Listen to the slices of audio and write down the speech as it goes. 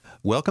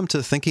Welcome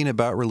to Thinking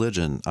About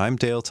Religion. I'm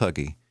Dale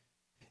Tuggy.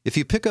 If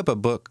you pick up a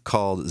book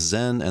called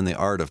Zen and the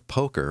Art of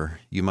Poker,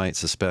 you might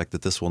suspect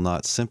that this will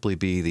not simply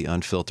be the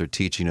unfiltered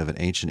teaching of an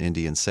ancient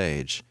Indian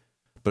sage.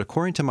 But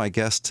according to my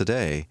guest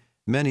today,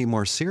 many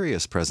more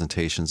serious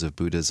presentations of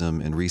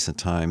Buddhism in recent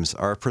times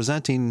are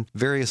presenting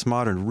various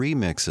modern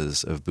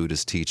remixes of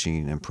Buddhist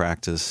teaching and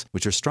practice,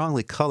 which are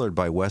strongly colored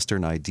by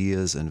Western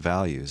ideas and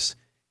values.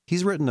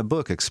 He's written a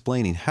book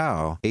explaining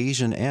how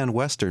Asian and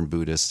Western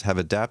Buddhists have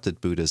adapted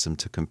Buddhism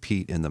to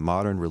compete in the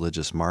modern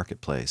religious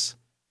marketplace.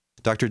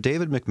 Dr.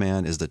 David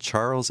McMahon is the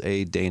Charles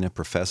A. Dana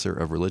Professor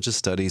of Religious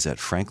Studies at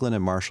Franklin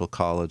and Marshall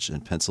College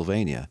in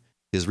Pennsylvania.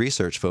 His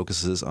research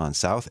focuses on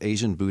South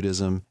Asian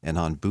Buddhism and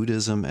on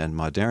Buddhism and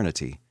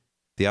modernity.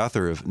 The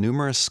author of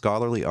numerous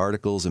scholarly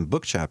articles and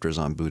book chapters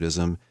on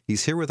Buddhism,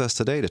 he's here with us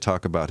today to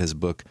talk about his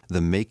book,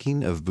 The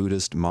Making of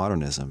Buddhist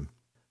Modernism.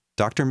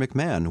 Dr.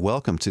 McMahon,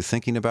 welcome to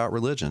Thinking About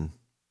Religion.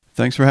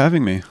 Thanks for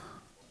having me.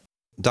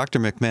 Dr.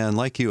 McMahon,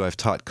 like you, I've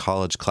taught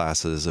college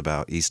classes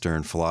about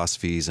Eastern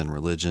philosophies and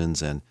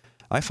religions, and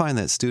I find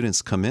that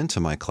students come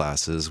into my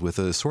classes with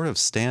a sort of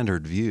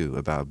standard view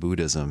about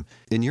Buddhism.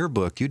 In your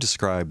book, you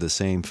describe the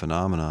same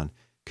phenomenon.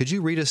 Could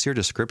you read us your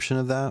description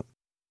of that?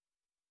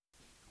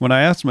 When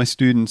I asked my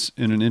students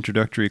in an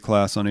introductory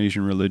class on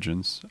Asian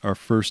religions, our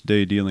first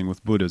day dealing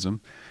with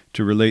Buddhism,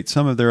 to relate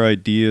some of their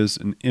ideas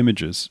and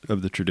images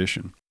of the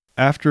tradition.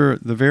 After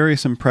the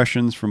various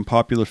impressions from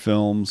popular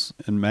films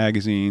and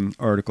magazine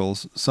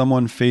articles,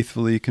 someone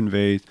faithfully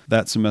conveyed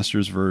that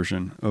semester's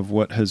version of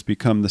what has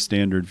become the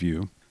standard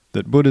view,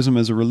 that Buddhism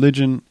is a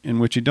religion in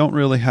which you don't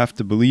really have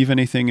to believe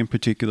anything in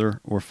particular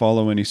or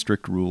follow any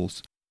strict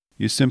rules.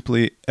 You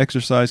simply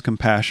exercise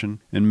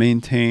compassion and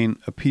maintain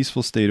a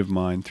peaceful state of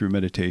mind through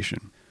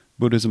meditation.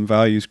 Buddhism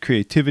values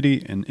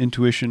creativity and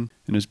intuition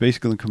and is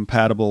basically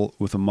compatible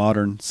with a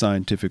modern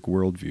scientific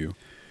worldview.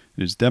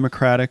 It is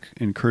democratic,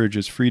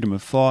 encourages freedom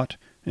of thought,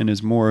 and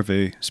is more of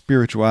a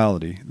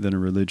spirituality than a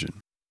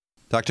religion.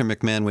 Dr.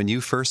 McMahon, when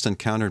you first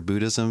encountered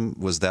Buddhism,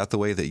 was that the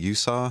way that you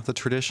saw the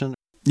tradition?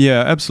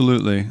 Yeah,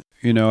 absolutely.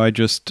 I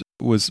just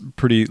was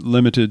pretty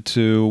limited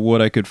to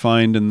what I could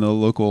find in the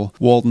local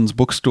Walden's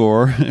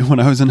bookstore when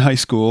I was in high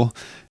school.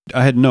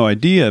 I had no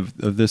idea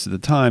of this at the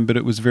time, but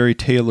it was very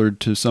tailored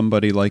to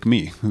somebody like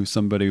me,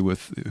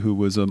 who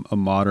was a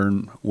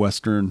modern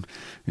Western,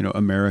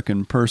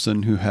 American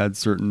person who had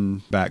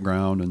certain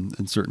background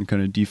and certain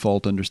kind of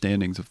default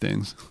understandings of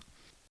things.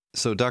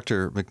 So,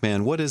 Dr.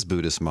 McMahon, what is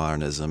Buddhist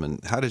modernism,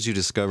 and how did you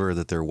discover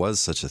that there was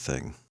such a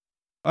thing?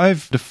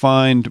 I've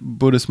defined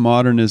Buddhist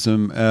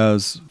modernism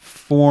as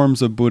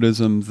forms of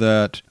Buddhism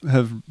that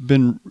have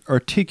been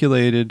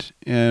articulated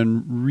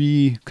and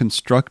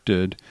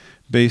reconstructed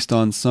based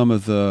on some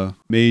of the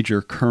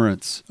major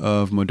currents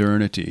of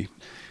modernity.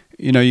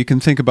 You can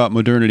think about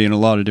modernity in a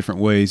lot of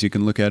different ways. You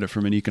can look at it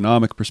from an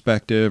economic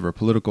perspective or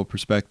political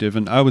perspective.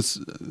 And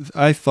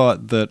I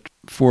thought that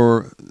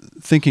for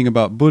thinking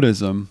about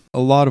Buddhism, a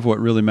lot of what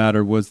really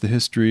mattered was the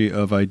history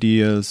of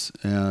ideas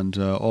and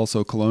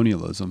also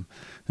colonialism.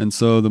 And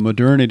so the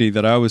modernity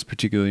that I was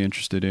particularly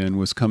interested in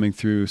was coming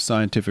through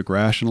scientific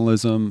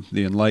rationalism,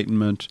 the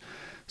Enlightenment,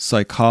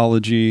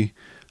 psychology,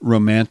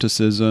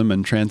 Romanticism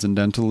and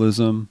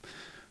transcendentalism,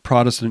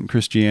 Protestant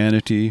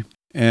Christianity,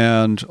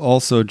 and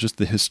also just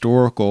the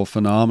historical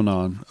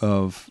phenomenon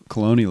of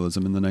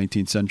colonialism in the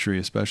 19th century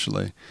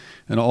especially.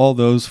 And all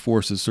those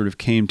forces sort of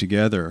came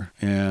together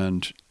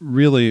and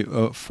really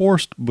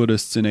forced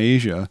Buddhists in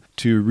Asia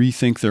to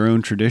rethink their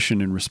own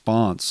tradition in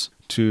response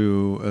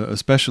to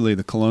especially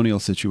the colonial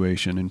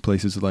situation in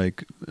places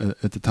like,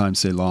 at the time,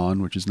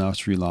 Ceylon, which is now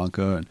Sri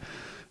Lanka,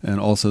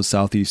 and also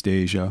Southeast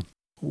Asia.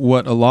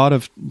 What a lot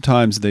of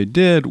times they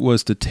did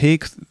was to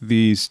take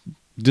these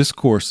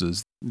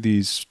discourses,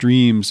 these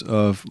streams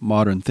of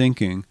modern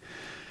thinking,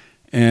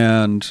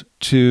 and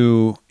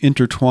to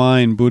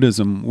intertwine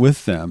Buddhism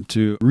with them,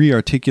 to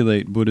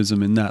re-articulate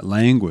Buddhism in that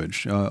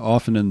language,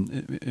 often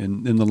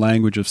in the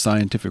language of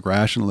scientific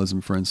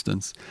rationalism, for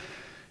instance,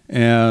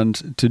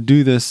 and to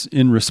do this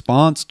in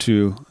response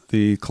to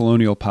the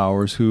colonial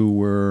powers who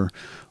were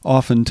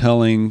often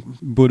telling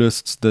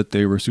Buddhists that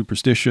they were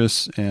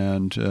superstitious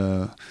and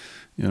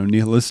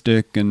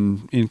nihilistic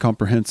and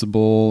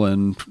incomprehensible,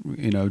 and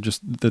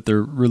just that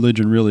their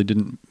religion really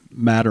didn't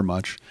matter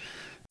much.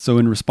 So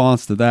in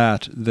response to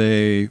that,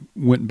 they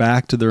went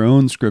back to their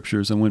own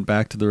scriptures and went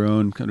back to their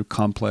own kind of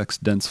complex,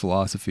 dense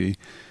philosophy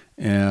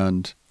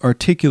and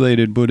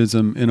articulated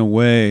Buddhism in a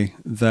way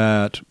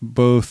that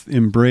both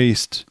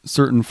embraced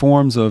certain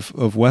forms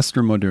of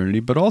Western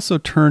modernity, but also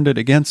turned it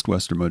against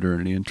Western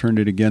modernity and turned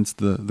it against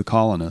the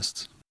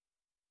colonists.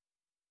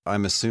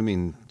 I'm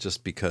assuming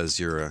just because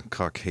you're a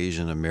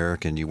Caucasian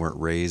American, you weren't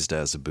raised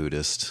as a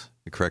Buddhist.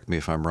 Correct me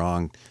if I'm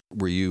wrong.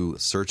 Were you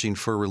searching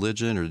for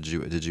religion, or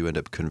did you end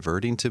up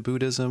converting to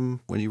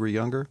Buddhism when you were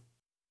younger?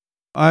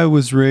 I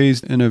was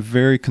raised in a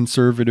very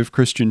conservative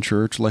Christian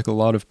church, like a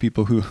lot of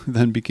people who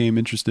then became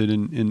interested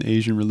in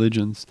Asian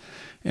religions.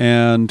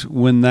 And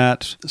when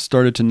that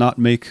started to not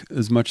make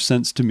as much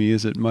sense to me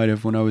as it might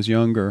have when I was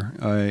younger,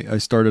 I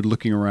started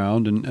looking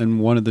around, and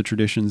one of the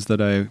traditions that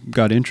I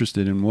got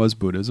interested in was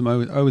Buddhism.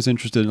 I was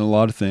interested in a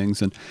lot of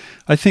things, and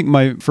I think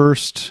my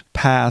first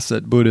pass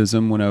at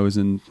Buddhism when I was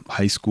in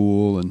high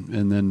school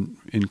and then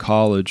in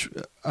college,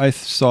 I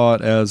saw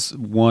it as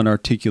one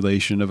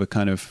articulation of a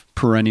kind of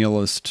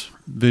perennialist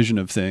vision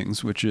of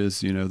things, which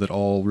is, that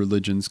all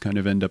religions kind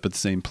of end up at the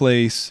same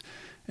place.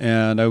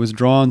 And I was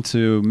drawn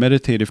to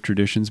meditative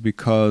traditions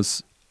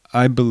because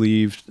I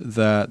believed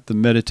that the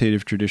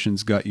meditative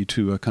traditions got you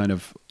to a kind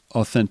of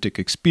authentic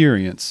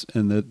experience,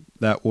 and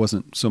that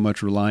wasn't so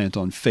much reliant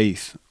on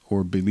faith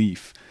or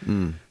belief.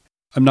 I'm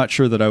not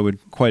sure that I would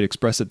quite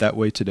express it that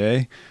way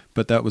today,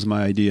 but that was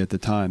my idea at the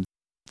time,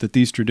 that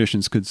these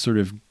traditions could sort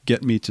of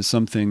get me to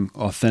something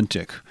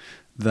authentic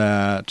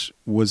that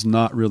was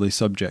not really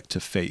subject to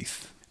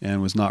faith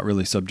and was not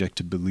really subject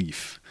to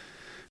belief.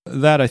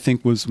 That, I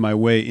think, was my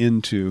way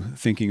into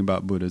thinking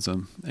about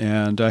Buddhism.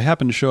 And I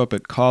happened to show up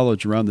at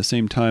college around the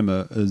same time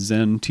a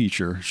Zen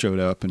teacher showed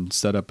up and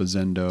set up a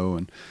Zendo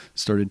and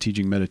started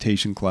teaching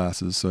meditation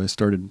classes. So I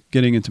started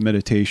getting into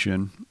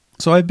meditation.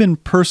 So I've been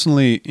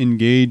personally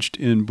engaged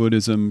in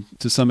Buddhism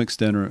to some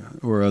extent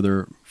or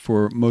other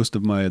for most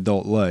of my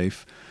adult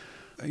life.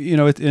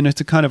 And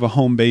it's a kind of a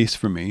home base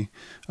for me.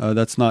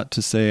 That's not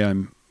to say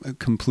I'm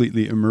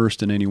completely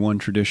immersed in any one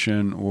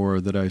tradition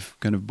or that I've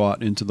kind of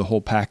bought into the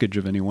whole package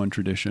of any one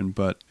tradition,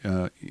 but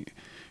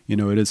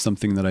it is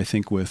something that I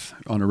think with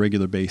on a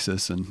regular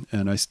basis, and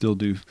I still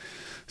do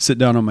sit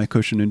down on my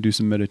cushion and do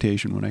some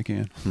meditation when I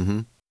can.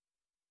 Mm-hmm.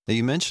 Now,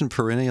 you mentioned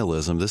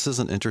perennialism. This is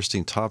an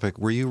interesting topic.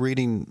 Were you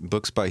reading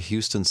books by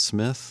Huston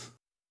Smith?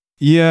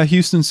 Yeah,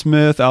 Huston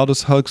Smith,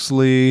 Aldous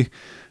Huxley,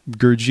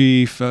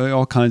 Gurdjieff,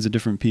 all kinds of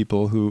different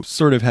people who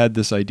sort of had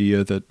this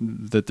idea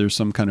that there's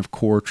some kind of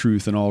core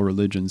truth in all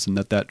religions and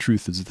that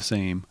truth is the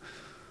same.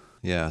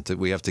 Yeah, that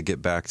we have to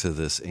get back to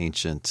this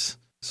ancient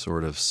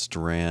sort of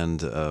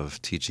strand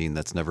of teaching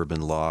that's never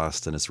been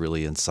lost, and it's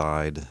really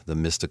inside the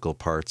mystical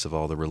parts of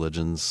all the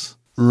religions.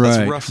 Right.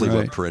 That's roughly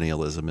what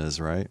perennialism is,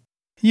 right?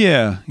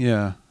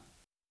 Yeah.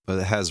 But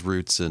it has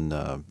roots in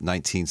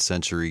 19th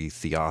century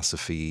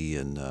theosophy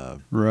and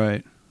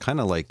right. Kind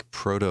of like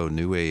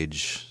proto-New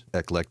Age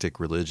eclectic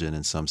religion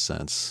in some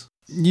sense.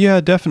 Yeah,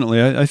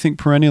 definitely. I think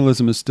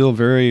perennialism is still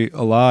very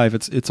alive.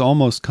 It's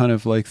almost kind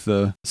of like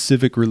the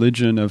civic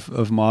religion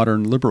of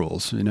modern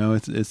liberals.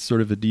 It's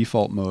sort of a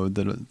default mode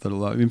that a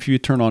lot. If you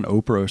turn on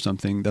Oprah or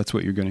something, that's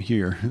what you're going to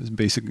hear. It's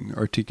basic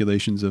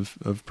articulations of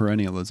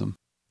perennialism.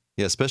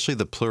 Yeah, especially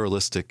the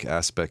pluralistic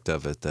aspect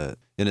of it, that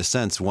in a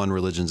sense, one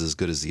religion's as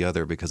good as the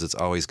other because it's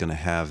always going to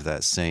have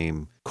that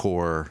same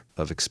core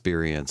of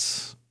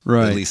experience.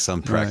 Right. At least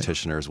some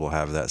practitioners will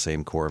have that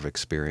same core of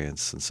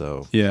experience. And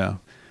so... Yeah.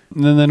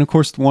 And then, of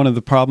course, one of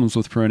the problems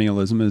with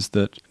perennialism is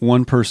that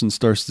one person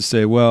starts to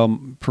say, well,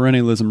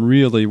 perennialism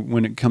really,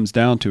 when it comes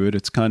down to it,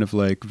 it's kind of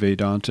like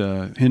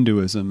Vedanta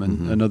Hinduism.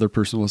 And another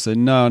person will say,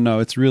 no,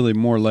 it's really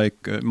more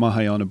like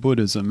Mahayana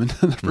Buddhism. And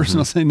another person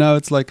will say, no,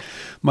 it's like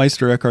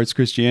Meister Eckhart's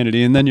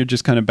Christianity. And then you're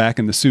just kind of back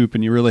in the soup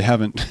and you really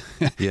haven't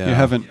you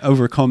haven't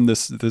overcome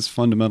this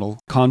fundamental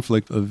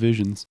conflict of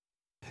visions.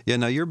 Yeah,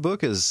 now your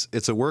book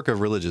it's a work of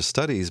religious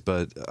studies,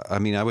 but I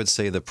mean, I would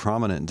say the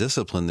prominent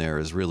discipline there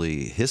is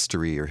really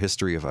history or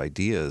history of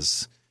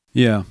ideas.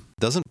 Yeah.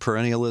 Doesn't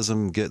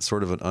perennialism get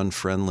sort of an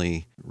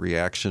unfriendly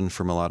reaction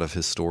from a lot of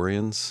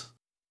historians?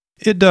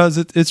 It does.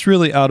 It's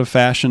really out of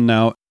fashion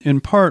now, in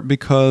part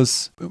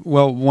because,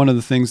 well, one of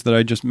the things that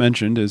I just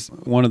mentioned is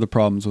one of the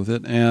problems with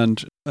it.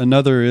 And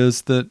another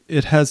is that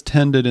it has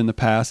tended in the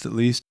past, at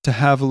least, to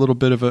have a little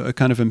bit of a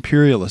kind of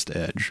imperialist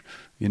edge.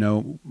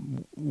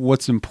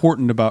 What's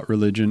important about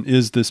religion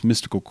is this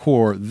mystical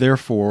core.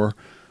 Therefore,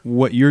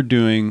 what you're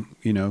doing,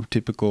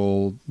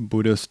 typical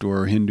Buddhist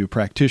or Hindu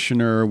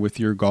practitioner with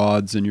your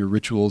gods and your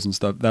rituals and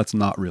stuff, that's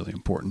not really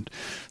important.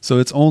 So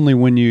it's only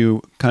when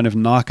you kind of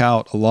knock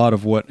out a lot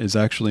of what is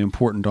actually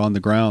important on the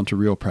ground to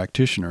real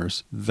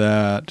practitioners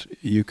that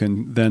you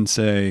can then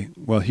say,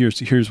 well,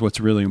 here's what's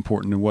really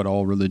important and what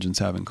all religions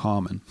have in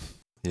common.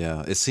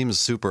 Yeah, it seems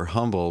super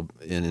humble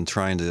in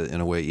trying to,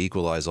 in a way,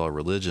 equalize all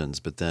religions,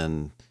 but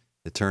then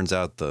it turns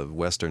out the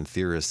Western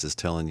theorist is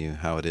telling you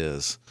how it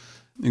is.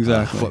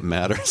 Exactly. What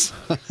matters.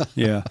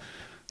 Yeah.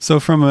 So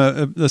from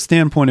a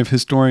standpoint of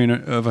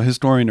a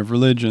historian of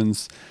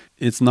religions,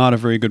 it's not a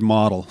very good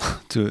model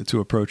to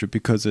approach it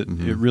because it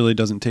really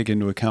doesn't take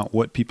into account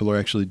what people are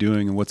actually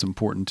doing and what's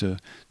important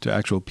to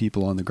actual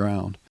people on the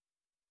ground.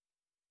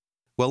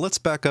 Well, let's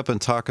back up and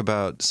talk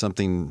about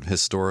something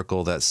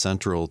historical that's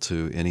central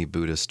to any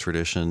Buddhist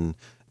tradition.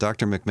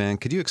 Dr.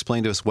 McMahon, could you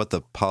explain to us what the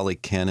Pali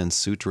Canon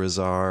Sutras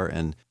are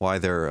and why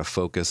they're a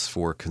focus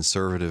for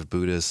conservative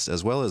Buddhists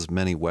as well as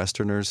many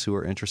Westerners who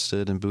are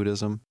interested in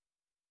Buddhism?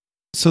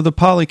 So the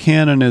Pali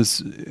Canon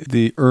is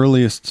the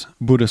earliest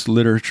Buddhist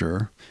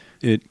literature.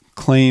 It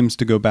claims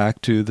to go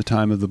back to the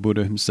time of the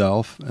Buddha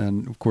himself.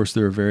 And of course,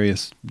 there are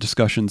various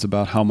discussions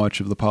about how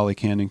much of the Pali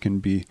Canon can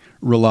be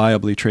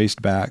reliably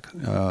traced back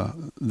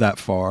that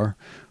far.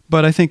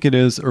 But I think it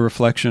is a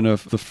reflection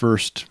of the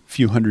first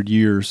few hundred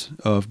years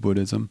of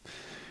Buddhism.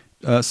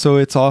 So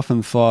it's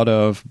often thought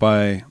of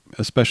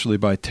especially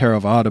by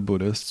Theravada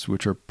Buddhists,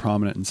 which are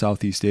prominent in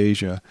Southeast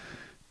Asia,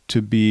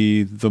 to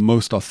be the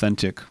most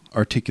authentic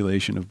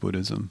articulation of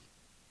Buddhism.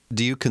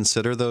 Do you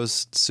consider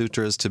those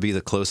sutras to be the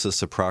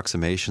closest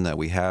approximation that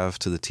we have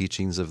to the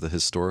teachings of the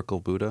historical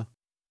Buddha?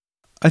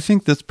 I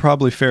think that's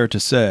probably fair to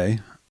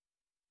say.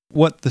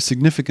 What the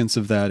significance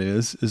of that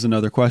is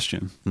another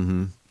question.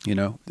 Mm-hmm.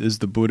 Is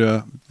the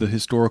Buddha, the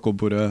historical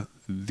Buddha,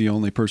 the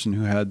only person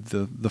who had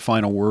the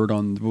final word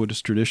on the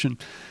Buddhist tradition?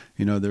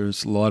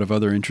 There's a lot of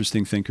other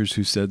interesting thinkers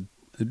who said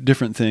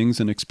different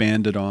things and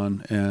expanded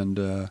on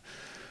and,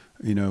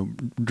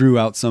 drew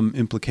out some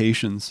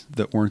implications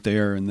that weren't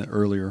there in the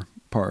earlier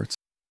parts.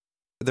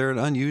 They're an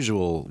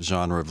unusual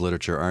genre of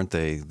literature, aren't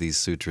they, these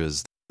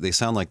sutras? They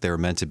sound like they were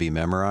meant to be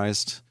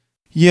memorized.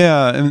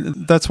 Yeah,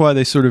 and that's why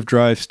they sort of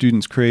drive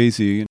students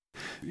crazy.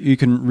 You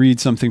can read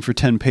something for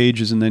 10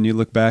 pages and then you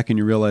look back and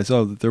you realize,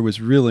 there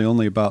was really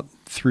only about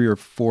 3 or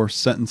 4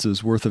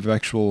 sentences worth of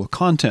actual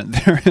content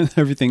there, and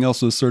everything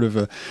else was sort of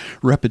a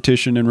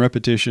repetition and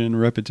repetition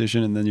and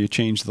repetition, and then you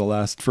change the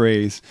last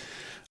phrase.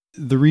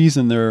 The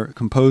reason they're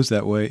composed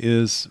that way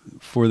is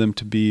for them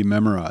to be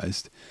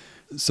memorized.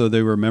 So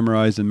they were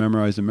memorized and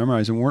memorized and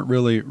memorized and weren't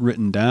really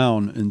written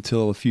down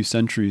until a few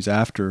centuries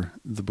after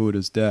the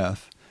Buddha's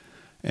death.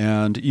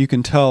 And you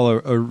can tell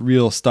a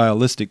real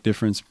stylistic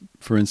difference,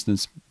 for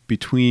instance,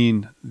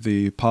 between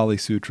the Pali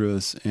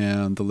Sutras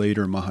and the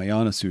later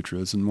Mahayana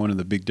Sutras. And one of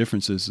the big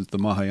differences is the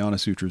Mahayana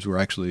Sutras were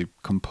actually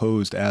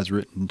composed as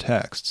written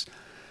texts.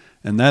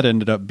 And that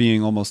ended up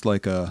being almost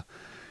like a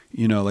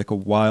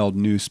wild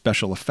new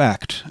special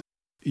effect.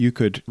 You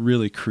could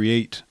really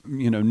create,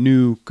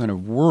 new kind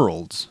of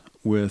worlds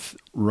with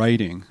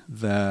writing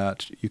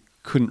that you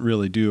couldn't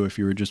really do if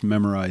you were just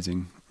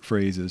memorizing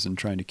phrases and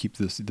trying to keep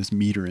this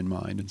meter in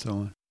mind and so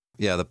on.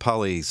 Yeah, the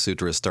Pali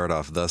Sutras start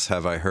off, "Thus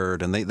have I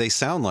heard," and they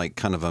sound like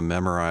kind of a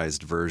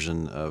memorized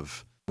version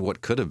of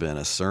what could have been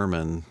a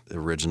sermon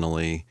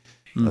originally,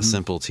 a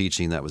simple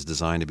teaching that was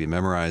designed to be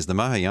memorized. The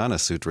Mahayana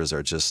Sutras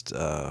are just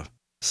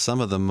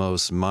some of the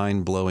most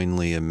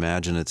mind-blowingly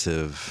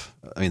imaginative.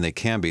 I mean, they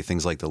can be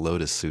things like the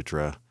Lotus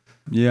Sutra.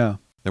 Yeah.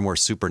 They're more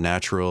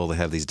supernatural. They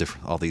have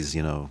all these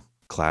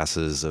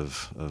classes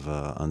of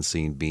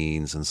unseen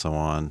beings and so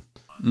on.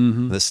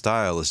 Mm-hmm. This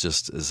style is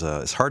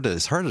it's hard to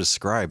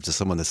describe to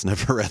someone that's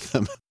never read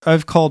them.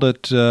 I've called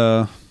it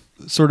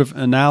sort of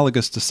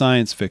analogous to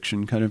science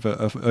fiction, kind of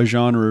a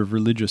genre of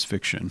religious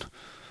fiction.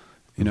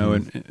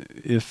 And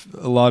if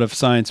a lot of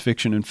science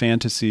fiction and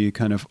fantasy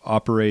kind of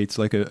operates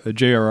like a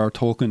J.R.R.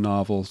 Tolkien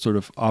novel sort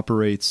of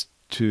operates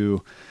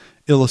to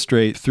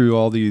illustrate through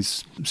all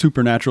these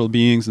supernatural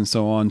beings and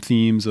so on,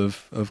 themes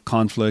of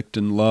conflict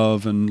and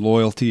love and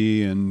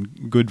loyalty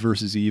and good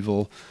versus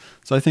evil.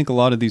 So I think a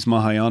lot of these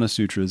Mahayana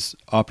sutras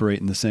operate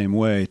in the same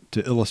way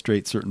to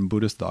illustrate certain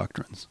Buddhist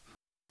doctrines.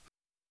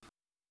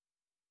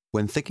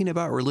 When thinking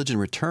about religion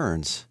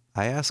returns,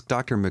 I asked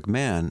Dr.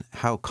 McMahon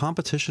how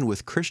competition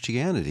with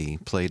Christianity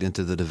played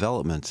into the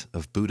development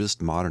of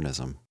Buddhist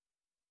modernism.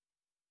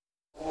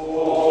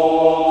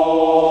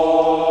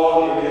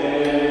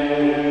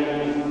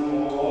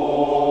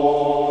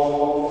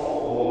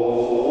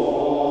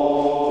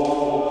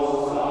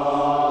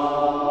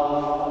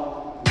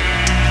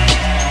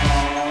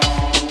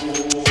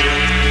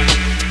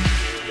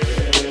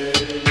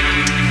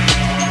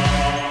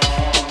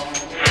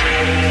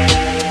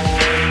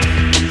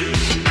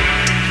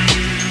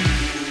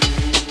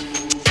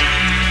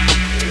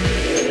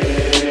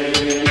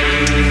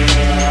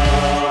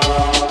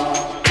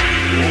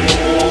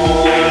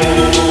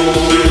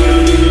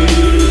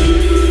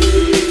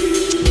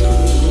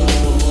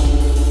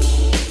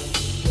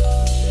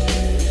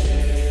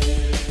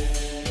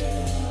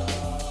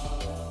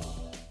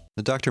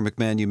 Dr.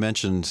 McMahon, you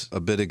mentioned a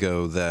bit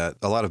ago that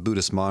a lot of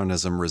Buddhist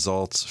modernism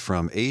results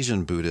from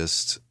Asian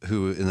Buddhists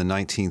who in the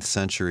 19th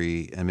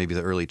century and maybe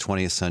the early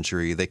 20th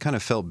century, they kind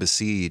of felt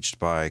besieged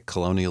by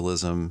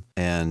colonialism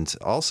and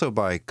also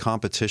by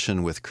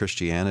competition with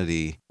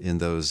Christianity in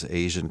those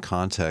Asian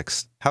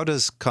contexts. How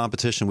does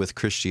competition with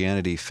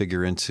Christianity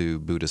figure into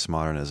Buddhist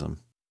modernism?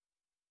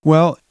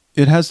 Well,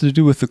 it has to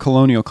do with the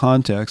colonial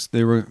context.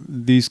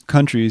 These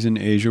countries in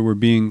Asia were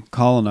being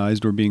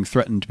colonized or being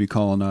threatened to be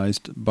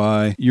colonized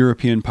by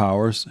European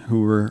powers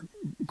who were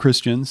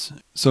Christians.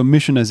 So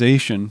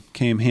missionization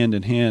came hand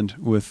in hand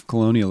with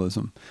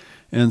colonialism.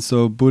 And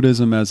so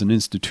Buddhism as an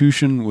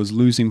institution was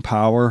losing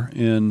power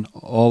in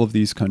all of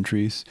these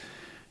countries.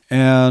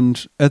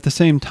 And at the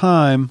same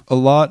time, a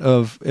lot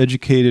of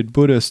educated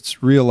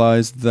Buddhists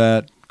realized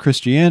that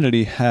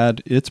Christianity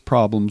had its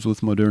problems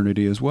with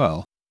modernity as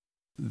well.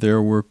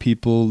 There were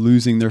people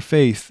losing their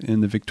faith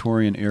in the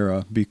Victorian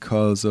era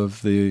because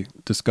of the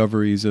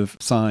discoveries of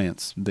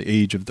science, the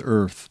age of the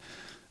earth,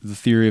 the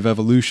theory of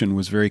evolution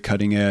was very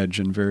cutting edge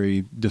and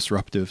very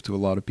disruptive to a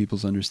lot of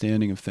people's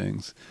understanding of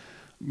things.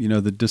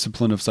 The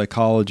discipline of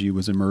psychology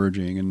was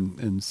emerging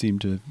and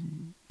seemed to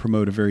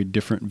promote a very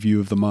different view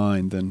of the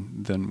mind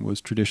than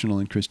was traditional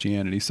in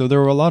Christianity. So there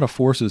were a lot of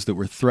forces that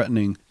were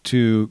threatening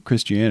to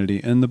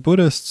Christianity. And the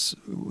Buddhists,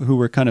 who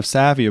were kind of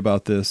savvy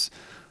about this,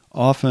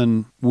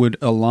 often would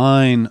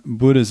align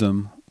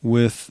Buddhism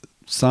with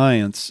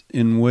science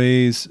in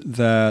ways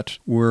that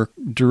were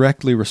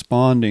directly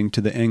responding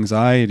to the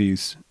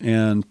anxieties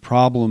and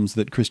problems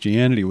that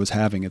Christianity was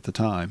having at the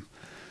time.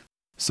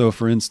 So,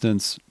 for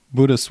instance,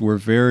 Buddhists were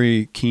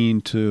very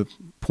keen to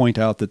point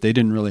out that they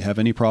didn't really have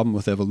any problem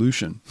with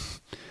evolution.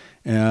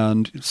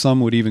 And some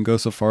would even go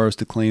so far as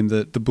to claim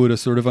that the Buddha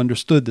sort of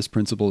understood this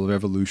principle of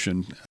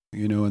evolution,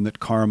 and that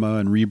karma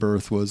and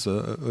rebirth was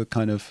a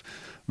kind of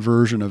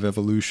version of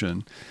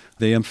evolution.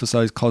 They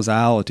emphasize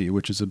causality,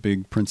 which is a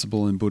big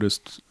principle in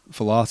Buddhist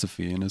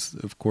philosophy and is,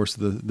 of course,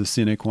 the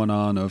sine qua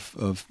non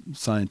of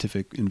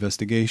scientific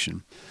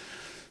investigation.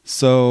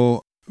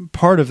 So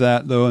part of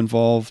that, though,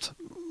 involved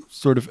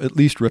sort of, at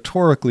least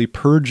rhetorically,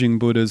 purging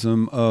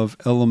Buddhism of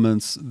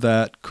elements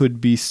that could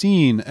be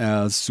seen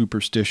as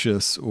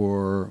superstitious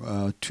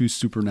or too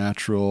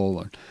supernatural,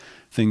 or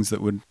things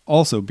that would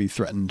also be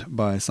threatened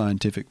by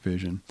scientific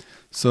vision.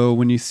 So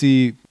when you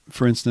see,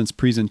 for instance,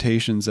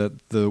 presentations at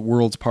the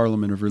World's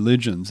Parliament of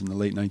Religions in the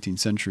late 19th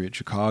century at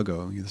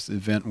Chicago, this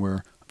event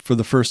where, for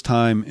the first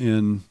time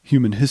in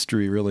human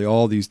history, really,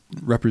 all these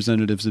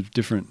representatives of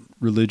different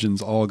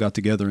religions all got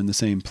together in the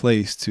same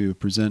place to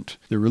present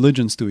their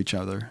religions to each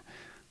other.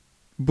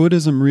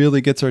 Buddhism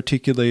really gets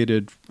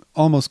articulated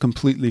almost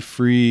completely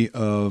free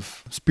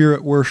of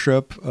spirit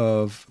worship,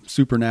 of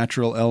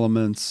supernatural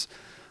elements.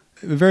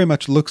 It very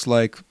much looks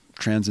like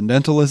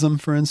transcendentalism,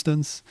 for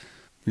instance,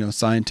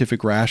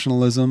 scientific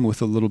rationalism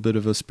with a little bit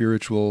of a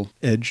spiritual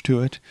edge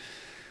to it.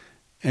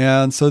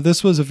 And so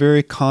this was a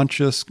very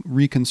conscious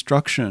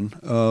reconstruction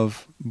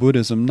of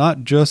Buddhism,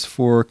 not just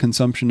for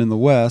consumption in the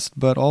West,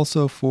 but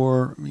also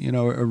for,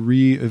 a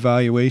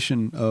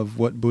re-evaluation of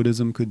what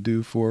Buddhism could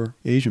do for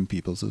Asian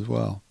peoples as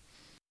well.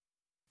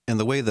 And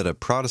the way that a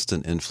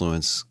Protestant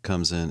influence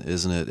comes in,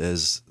 isn't it,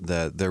 is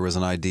that there was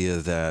an idea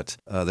that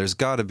there's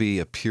got to be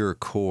a pure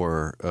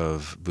core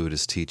of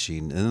Buddhist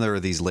teaching, and then there are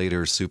these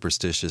later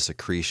superstitious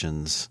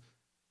accretions.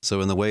 So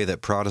in the way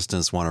that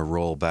Protestants want to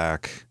roll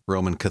back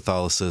Roman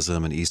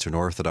Catholicism and Eastern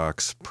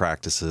Orthodox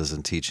practices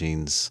and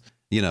teachings,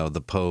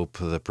 the Pope,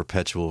 the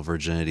perpetual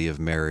virginity of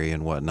Mary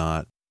and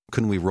whatnot,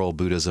 couldn't we roll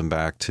Buddhism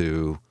back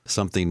to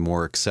something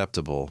more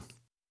acceptable?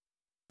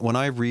 When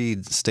I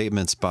read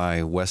statements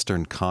by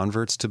Western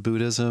converts to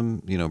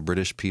Buddhism,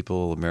 British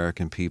people,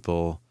 American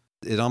people,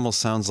 it almost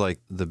sounds like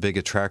the big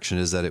attraction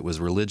is that it was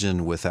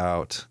religion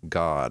without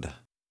God.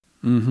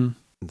 Mm-hmm.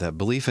 That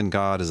belief in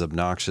God is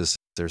obnoxious.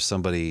 There's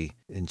somebody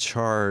in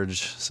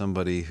charge,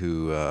 somebody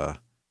who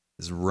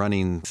is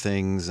running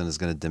things and is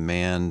going to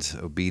demand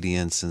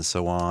obedience and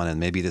so on. And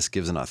maybe this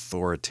gives an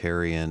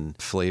authoritarian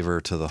flavor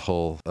to the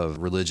whole of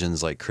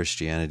religions like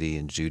Christianity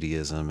and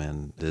Judaism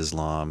and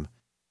Islam.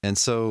 And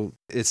so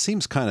it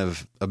seems kind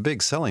of a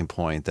big selling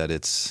point that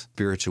it's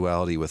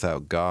spirituality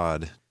without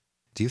God.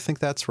 Do you think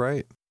that's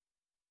right?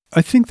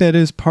 I think that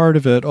is part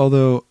of it,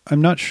 although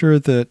I'm not sure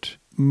that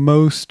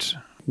most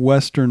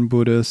Western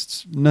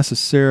Buddhists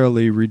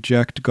necessarily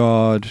reject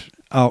God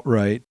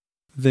outright.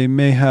 They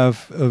may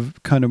have a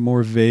kind of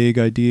more vague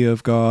idea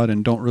of God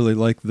and don't really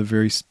like the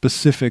very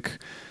specific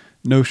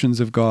notions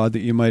of God that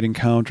you might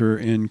encounter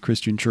in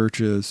Christian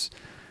churches.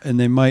 And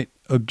they might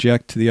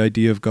object to the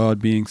idea of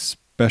God being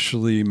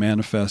specially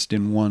manifest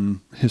in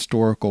one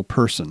historical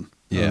person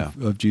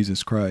of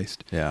Jesus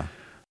Christ. Yeah.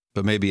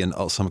 But maybe in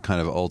some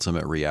kind of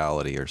ultimate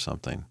reality or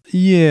something.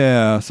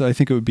 Yeah, so I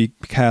think it would be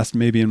cast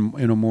maybe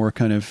in a more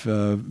kind of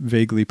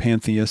vaguely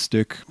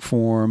pantheistic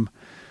form.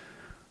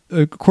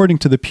 According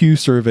to the Pew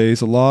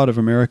surveys, a lot of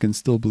Americans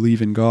still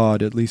believe in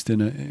God, at least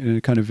in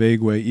a kind of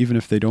vague way, even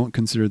if they don't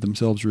consider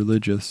themselves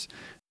religious.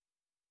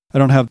 I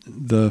don't have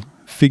the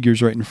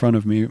figures right in front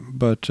of me,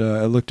 but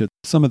I looked at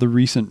some of the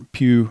recent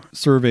Pew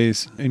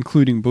surveys,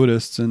 including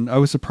Buddhists, and I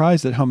was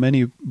surprised at how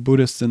many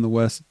Buddhists in the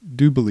West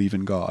do believe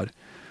in God.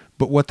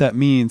 But what that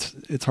means,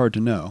 it's hard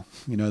to know.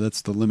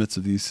 That's the limits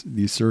of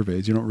these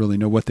surveys. You don't really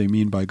know what they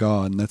mean by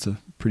God, and that's a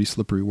pretty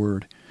slippery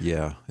word.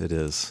 Yeah, it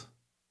is.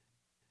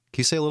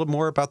 Can you say a little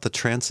more about the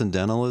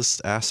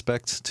transcendentalist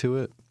aspect to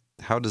it?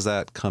 How does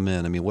that come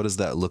in? I mean, what does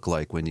that look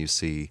like when you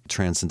see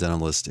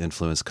transcendentalist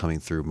influence coming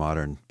through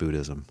modern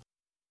Buddhism?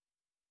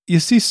 You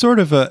see sort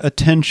of a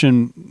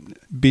tension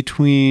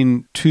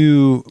between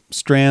two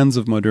strands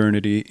of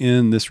modernity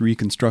in this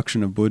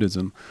reconstruction of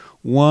Buddhism.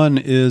 One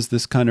is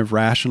this kind of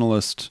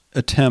rationalist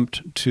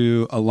attempt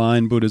to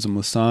align Buddhism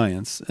with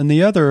science, and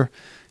the other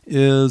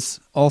is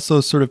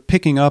also sort of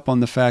picking up on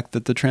the fact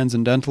that the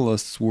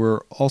Transcendentalists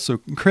were also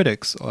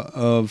critics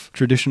of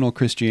traditional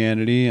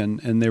Christianity,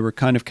 and they were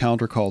kind of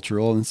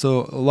countercultural. And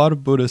so a lot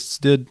of Buddhists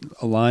did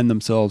align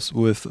themselves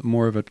with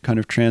more of a kind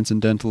of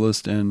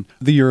Transcendentalist, and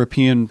the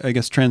European, I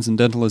guess,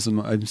 Transcendentalism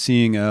I'm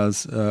seeing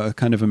as a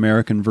kind of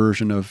American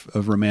version of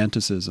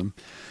Romanticism.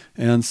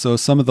 And so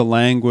some of the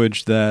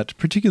language that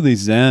particularly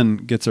Zen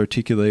gets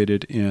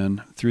articulated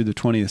in through the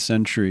 20th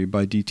century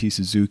by D.T.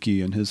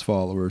 Suzuki and his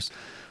followers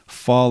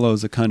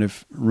follows a kind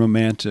of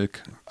romantic,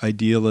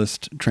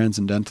 idealist,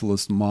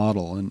 transcendentalist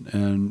model.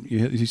 And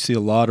you see a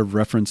lot of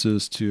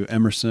references to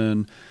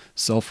Emerson,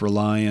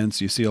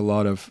 self-reliance. You see a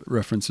lot of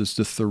references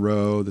to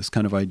Thoreau, this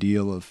kind of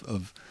ideal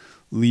of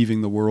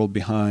leaving the world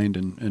behind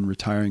and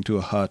retiring to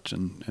a hut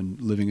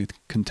and living a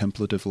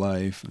contemplative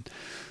life.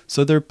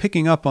 So they're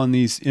picking up on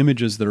these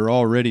images that are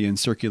already in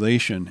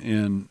circulation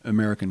in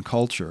American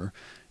culture,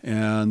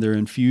 and they're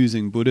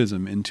infusing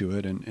Buddhism into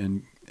it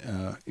and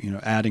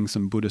adding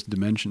some Buddhist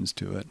dimensions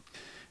to it.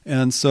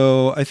 And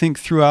so I think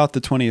throughout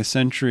the 20th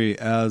century,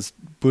 as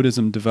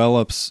Buddhism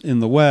develops in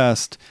the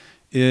West,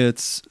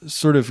 it's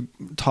sort of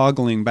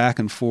toggling back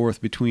and forth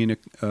between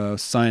a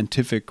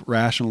scientific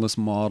rationalist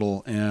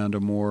model and a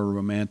more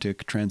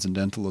romantic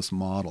transcendentalist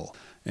model.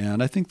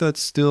 And I think that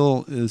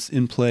still is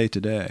in play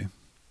today.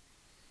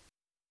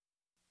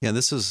 Yeah,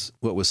 this is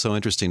what was so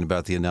interesting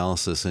about the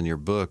analysis in your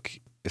book.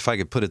 If I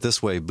could put it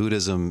this way,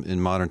 Buddhism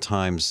in modern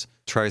times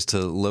tries to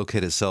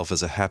locate itself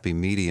as a happy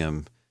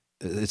medium.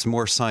 It's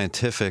more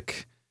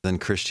scientific than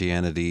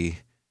Christianity,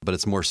 but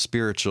it's more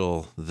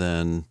spiritual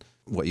than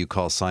what you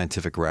call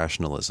scientific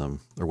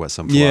rationalism, or what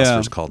some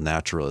philosophers call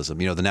naturalism.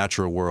 The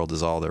natural world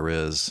is all there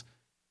is.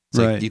 It's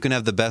right. Like you can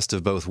have the best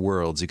of both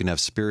worlds. You can have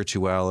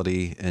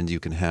spirituality and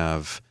you can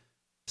have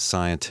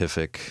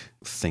scientific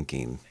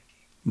thinking.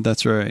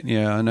 That's right,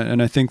 yeah.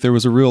 And I think there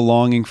was a real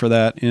longing for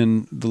that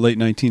in the late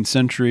 19th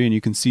century, and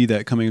you can see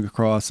that coming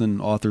across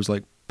in authors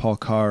like Paul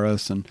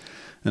Carus and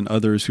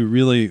others who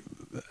really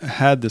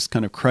had this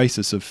kind of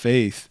crisis of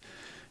faith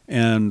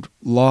and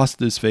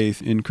lost his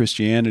faith in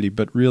Christianity,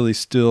 but really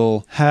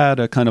still had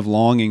a kind of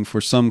longing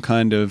for some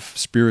kind of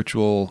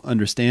spiritual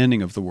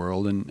understanding of the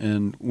world.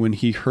 And when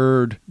he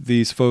heard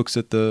these folks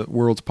at the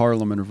World's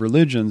Parliament of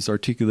Religions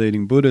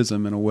articulating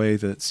Buddhism in a way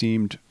that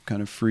seemed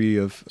kind of free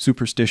of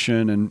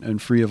superstition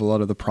and free of a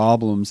lot of the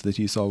problems that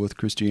he saw with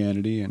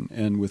Christianity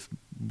and with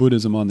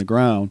Buddhism on the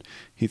ground,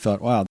 he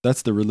thought, wow,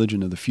 that's the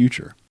religion of the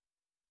future.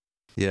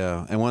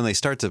 Yeah, and when they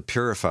start to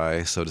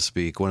purify, so to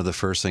speak, one of the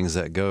first things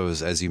that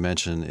goes, as you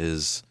mentioned,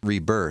 is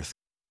rebirth.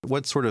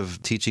 What sort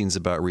of teachings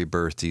about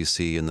rebirth do you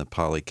see in the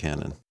Pali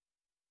Canon?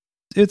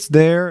 It's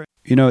there.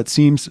 It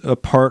seems a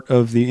part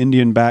of the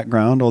Indian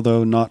background,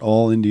 although not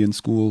all Indian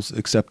schools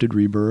accepted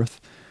rebirth.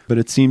 But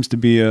it seems to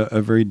be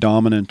a very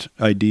dominant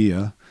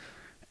idea.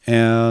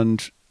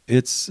 And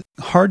it's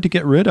hard to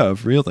get rid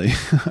of, really.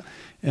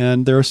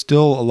 And there are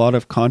still a lot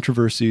of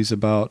controversies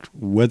about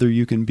whether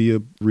you can be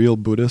a real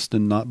Buddhist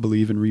and not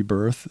believe in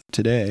rebirth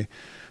today.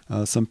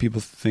 Some people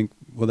think,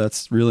 well,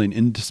 that's really an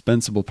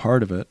indispensable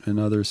part of it. And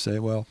others say,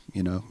 well,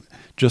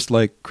 just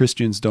like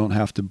Christians don't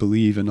have to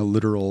believe in a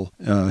literal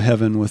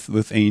heaven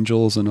with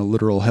angels and a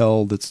literal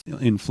hell that's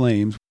in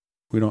flames,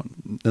 we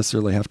don't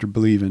necessarily have to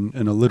believe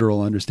in a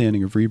literal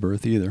understanding of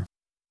rebirth either.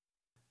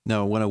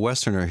 No, when a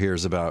Westerner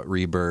hears about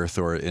rebirth,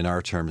 or in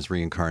our terms,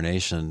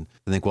 reincarnation,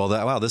 they think,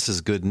 well, this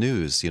is good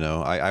news.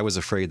 I was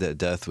afraid that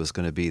death was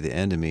going to be the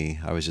end of me.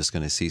 I was just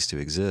going to cease to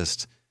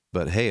exist.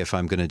 But hey, if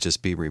I'm going to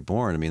just be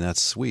reborn,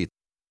 that's sweet.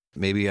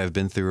 Maybe I've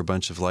been through a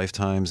bunch of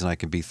lifetimes and I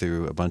can be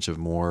through a bunch of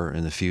more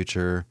in the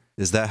future.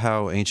 Is that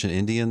how ancient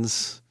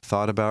Indians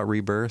thought about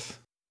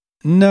rebirth?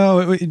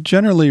 No,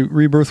 generally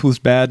rebirth was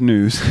bad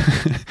news,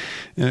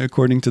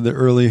 according to the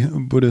early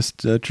Buddhist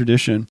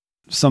tradition.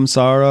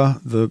 Samsara,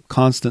 the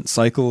constant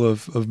cycle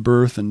of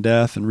birth and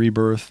death and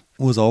rebirth,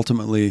 was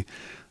ultimately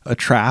a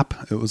trap.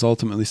 It was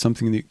ultimately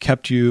something that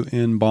kept you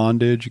in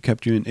bondage, it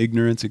kept you in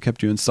ignorance, it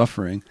kept you in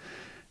suffering.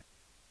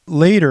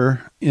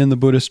 Later in the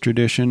Buddhist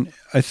tradition,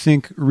 I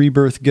think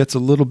rebirth gets a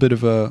little bit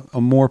of a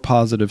more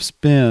positive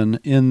spin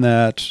in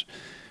that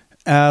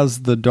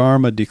as the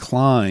Dharma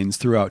declines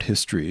throughout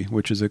history,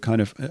 which is a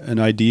kind of an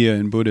idea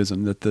in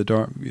Buddhism, that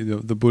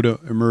the Buddha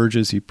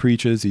emerges, he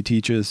preaches, he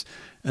teaches,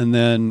 and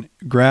then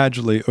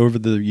gradually over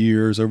the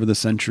years, over the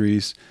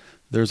centuries,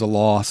 there's a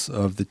loss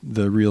of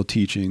the real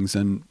teachings,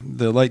 and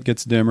the light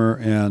gets dimmer,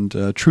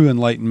 and true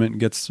enlightenment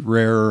gets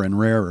rarer and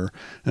rarer.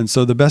 And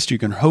so the best you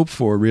can hope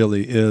for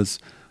really is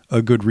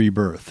a good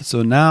rebirth.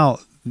 So now,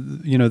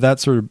 that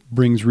sort of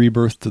brings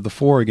rebirth to the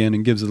fore again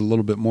and gives it a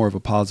little bit more of a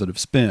positive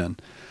spin.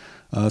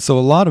 So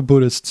a lot of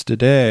Buddhists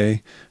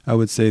today, I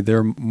would say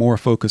they're more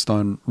focused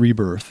on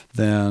rebirth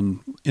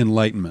than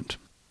enlightenment.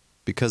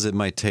 Because it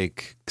might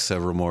take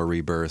several more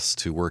rebirths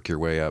to work your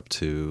way up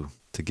to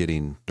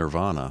getting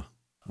nirvana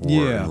or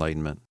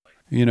enlightenment.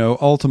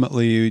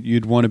 Ultimately,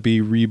 you'd want to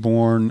be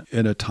reborn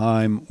at a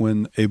time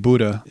when a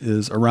Buddha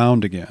is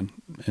around again,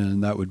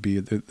 and that would be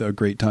a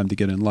great time to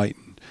get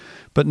enlightened.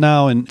 But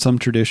now in some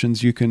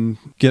traditions, you can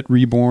get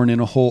reborn in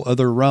a whole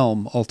other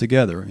realm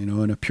altogether,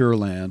 in a pure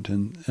land.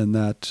 And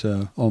that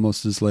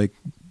almost is like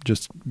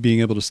just being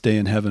able to stay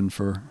in heaven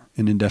for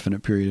an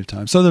indefinite period of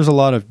time. So there's a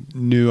lot of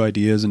new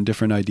ideas and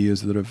different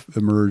ideas that have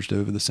emerged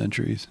over the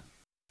centuries.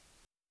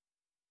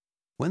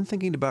 When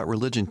thinking about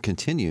religion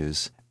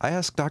continues, I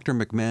asked Dr.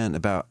 McMahon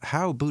about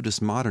how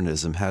Buddhist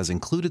modernism has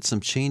included some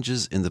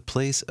changes in the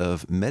place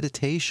of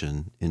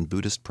meditation in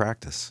Buddhist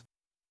practice.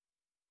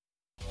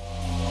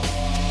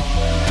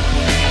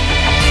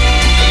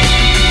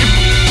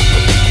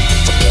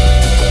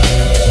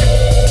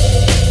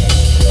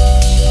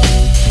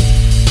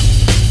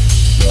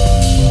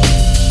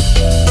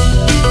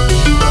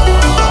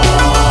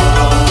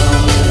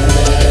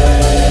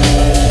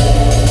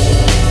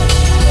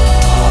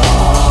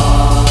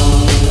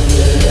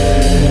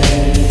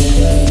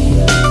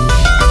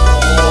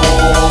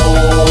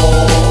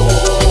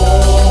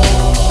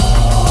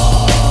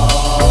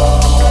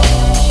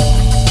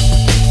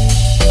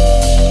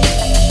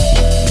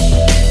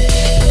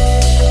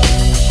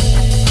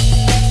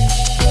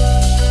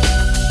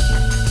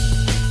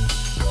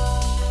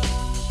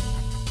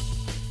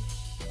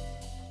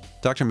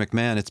 Dr.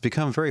 McMahon, it's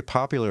become very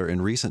popular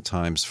in recent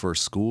times for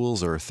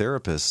schools or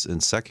therapists in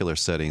secular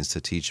settings to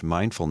teach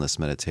mindfulness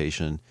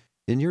meditation.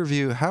 In your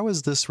view, how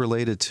is this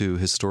related to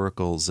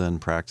historical Zen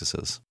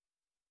practices?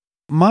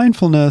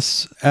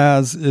 Mindfulness,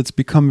 as it's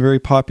become very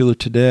popular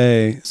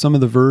today, some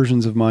of the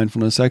versions of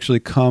mindfulness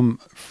actually come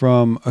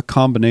from a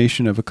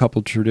combination of a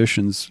couple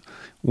traditions.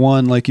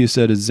 One, like you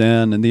said, is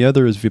Zen, and the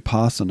other is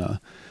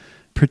Vipassana.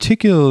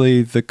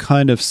 Particularly the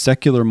kind of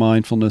secular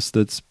mindfulness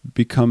that's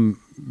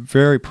become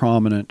very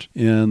prominent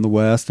in the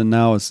West and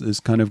now is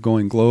kind of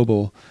going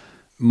global.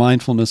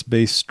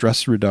 Mindfulness-based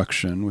stress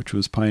reduction, which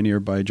was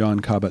pioneered by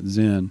Jon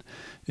Kabat-Zinn,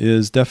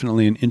 is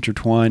definitely an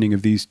intertwining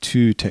of these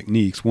two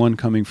techniques, one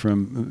coming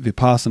from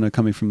Vipassana,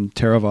 coming from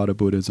Theravada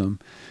Buddhism,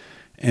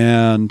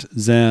 and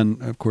Zen,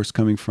 of course,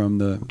 coming from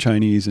the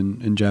Chinese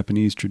and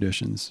Japanese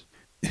traditions.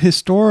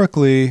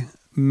 Historically,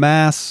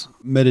 mass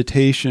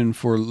meditation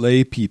for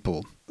lay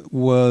people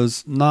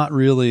was not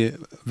really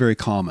very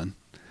common.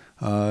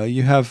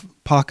 You have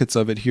pockets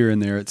of it here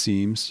and there, it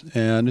seems,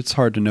 and it's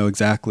hard to know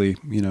exactly,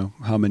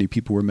 how many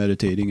people were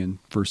meditating in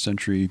first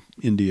century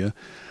India.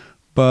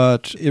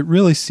 But it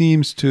really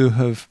seems to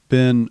have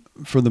been,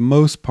 for the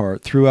most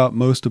part, throughout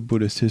most of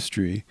Buddhist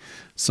history,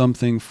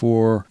 something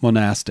for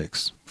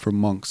monastics, for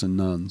monks and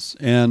nuns.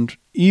 And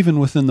even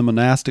within the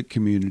monastic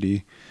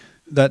community,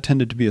 that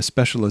tended to be a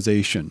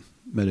specialization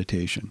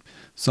meditation.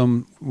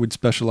 Some would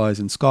specialize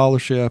in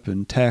scholarship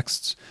and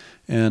texts,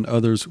 and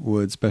others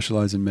would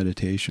specialize in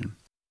meditation.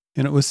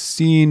 And it was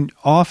seen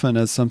often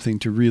as something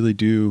to really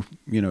do,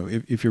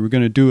 if you were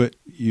going to do it,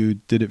 you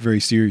did it very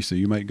seriously.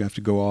 You might have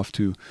to go off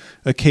to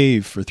a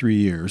cave for 3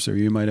 years, or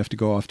you might have to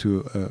go off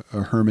to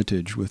a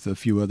hermitage with a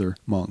few other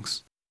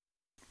monks.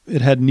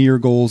 It had near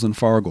goals and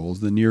far goals.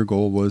 The near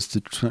goal was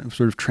to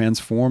sort of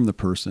transform the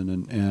person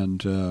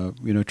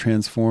and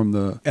transform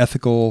the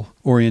ethical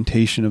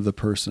orientation of the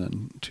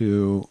person,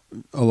 to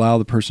allow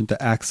the person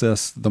to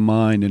access the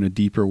mind in a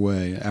deeper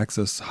way,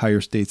 access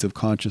higher states of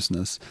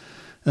consciousness,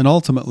 and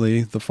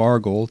ultimately the far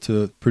goal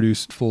to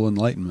produce full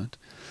enlightenment.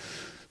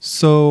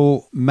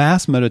 So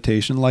mass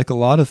meditation, like a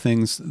lot of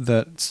things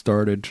that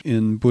started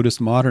in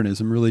Buddhist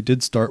modernism, really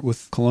did start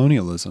with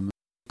colonialism.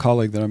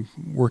 Colleague that I'm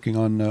working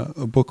on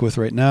a book with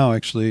right now,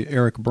 actually,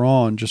 Eric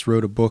Braun, just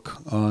wrote a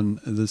book on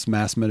this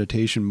mass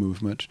meditation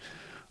movement.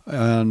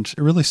 And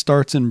it really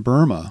starts in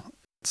Burma.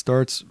 It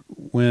starts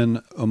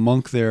when a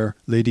monk there,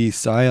 Ledi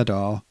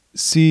Sayadaw,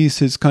 sees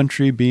his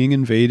country being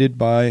invaded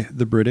by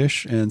the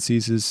British and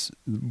sees his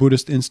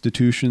Buddhist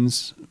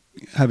institutions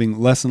having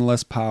less and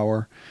less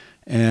power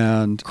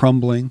and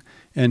crumbling.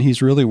 And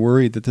he's really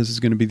worried that this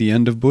is going to be the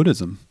end of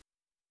Buddhism.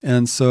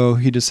 And so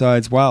he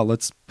decides, wow,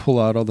 let's pull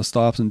out all the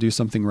stops and do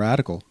something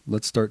radical.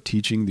 Let's start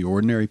teaching the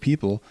ordinary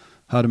people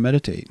how to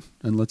meditate,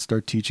 and let's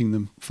start teaching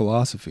them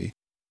philosophy.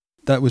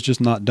 That was just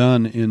not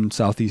done in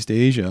Southeast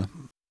Asia.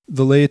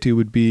 The laity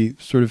would be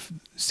sort of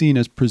seen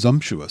as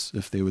presumptuous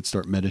if they would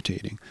start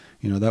meditating.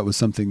 That was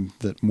something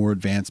that more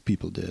advanced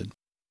people did.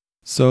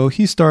 So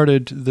he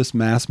started this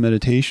mass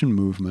meditation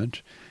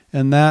movement,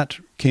 and that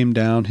came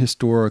down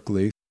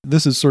historically.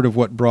 This is sort of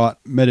what brought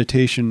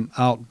meditation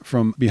out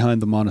from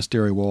behind the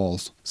monastery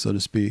walls, so to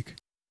speak.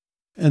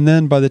 And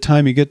then by the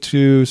time you get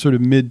to sort of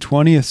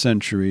mid-20th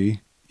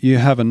century, you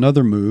have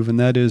another move, and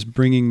that is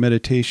bringing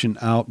meditation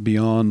out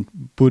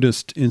beyond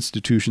Buddhist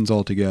institutions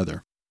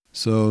altogether.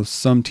 So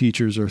some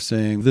teachers are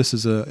saying this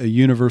is a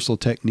universal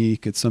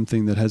technique. It's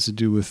something that has to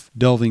do with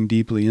delving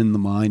deeply in the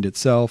mind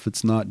itself.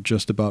 It's not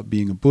just about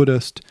being a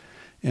Buddhist.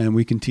 And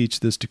we can teach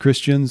this to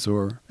Christians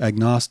or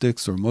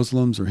agnostics or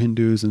Muslims or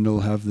Hindus, and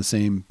it'll have the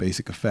same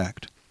basic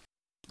effect.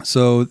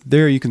 So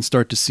there you can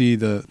start to see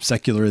the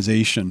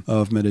secularization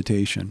of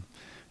meditation.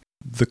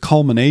 The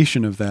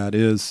culmination of that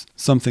is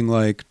something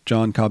like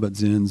Jon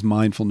Kabat-Zinn's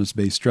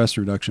mindfulness-based stress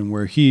reduction,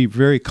 where he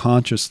very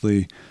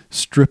consciously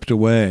stripped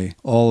away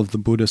all of the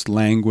Buddhist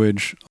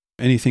language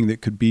anything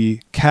that could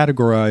be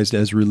categorized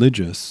as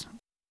religious.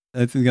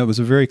 I think that was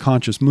a very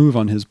conscious move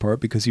on his part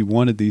because he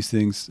wanted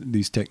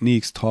these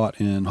techniques taught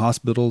in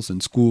hospitals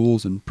and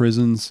schools and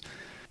prisons,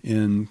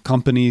 in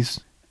companies,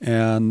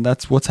 and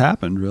that's what's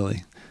happened,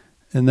 really.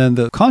 And then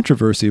the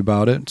controversy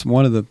about it,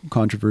 one of the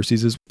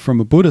controversies is from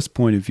a Buddhist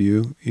point of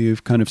view,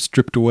 you've kind of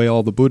stripped away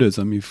all the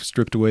Buddhism. You've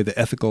stripped away the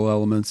ethical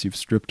elements. You've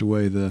stripped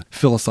away the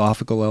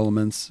philosophical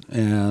elements.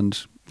 And,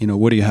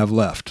 what do you have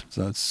left?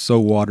 So it's so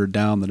watered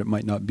down that it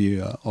might not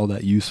be all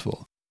that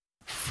useful.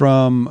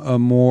 From a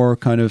more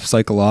kind of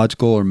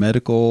psychological or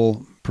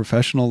medical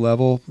professional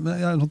level, I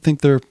don't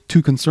think they're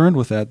too concerned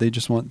with that. They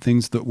just want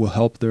things that will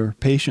help their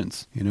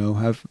patients,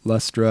 have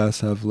less stress,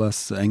 have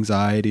less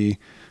anxiety,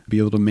 be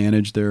able to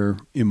manage their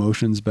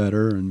emotions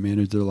better and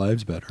manage their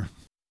lives better.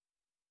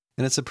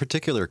 And it's a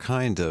particular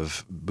kind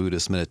of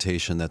Buddhist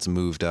meditation that's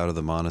moved out of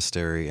the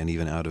monastery and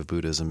even out of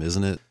Buddhism,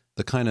 isn't it?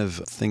 The kind of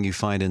thing you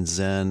find in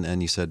Zen,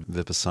 and you said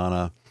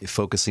Vipassana,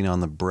 focusing on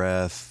the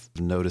breath,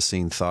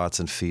 noticing thoughts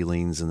and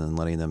feelings and then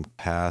letting them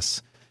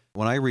pass.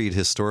 When I read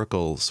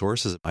historical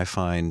sources, I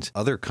find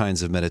other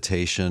kinds of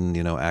meditation,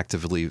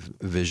 actively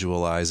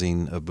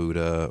visualizing a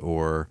Buddha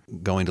or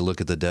going to look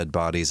at the dead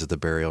bodies at the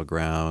burial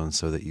ground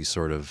so that you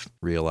sort of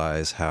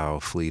realize how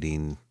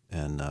fleeting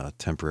and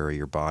temporary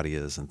your body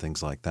is and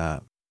things like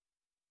that.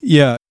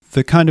 Yeah,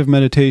 the kind of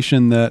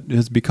meditation that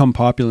has become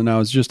popular now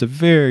is just a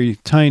very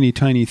tiny,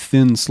 tiny,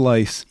 thin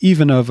slice,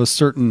 even of a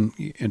certain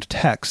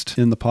text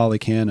in the Pali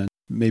Canon,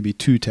 maybe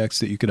 2 texts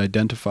that you could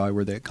identify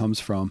where that comes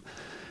from.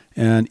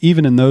 And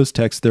even in those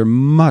texts, they're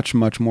much,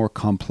 much more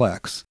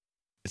complex.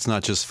 It's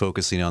not just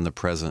focusing on the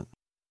present.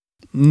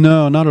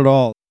 No, not at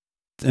all.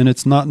 And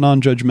it's not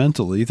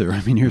non-judgmental either.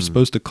 I mean, you're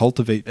supposed to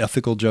cultivate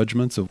ethical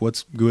judgments of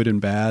what's good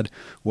and bad,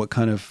 what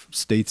kind of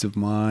states of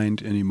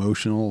mind and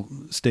emotional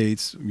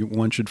states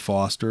one should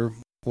foster,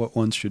 what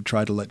one should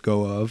try to let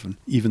go of and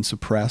even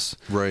suppress.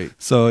 Right.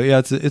 So,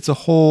 yeah, it's a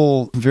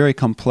whole very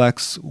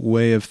complex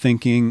way of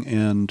thinking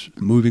and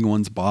moving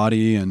one's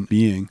body and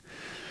being.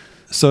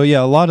 So,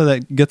 yeah, a lot of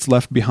that gets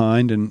left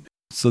behind, and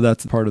so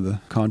that's part of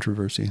the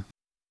controversy.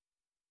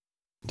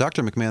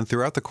 Dr. McMahon,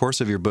 throughout the course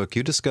of your book,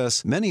 you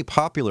discuss many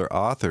popular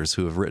authors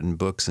who have written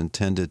books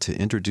intended to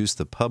introduce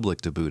the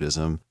public to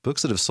Buddhism,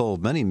 books that have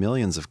sold many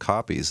millions of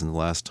copies in the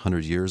last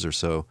 100 years or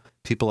so.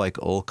 People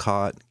like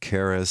Olcott,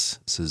 Karas,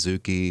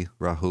 Suzuki,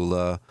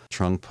 Rahula,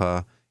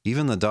 Trungpa,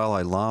 even the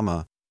Dalai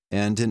Lama.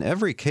 And in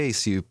every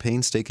case, you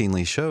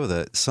painstakingly show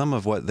that some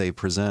of what they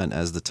present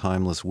as the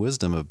timeless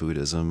wisdom of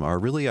Buddhism are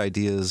really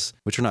ideas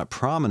which are not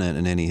prominent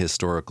in any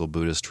historical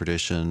Buddhist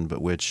tradition,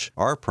 but which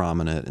are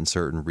prominent in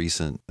certain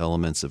recent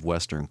elements of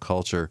Western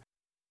culture.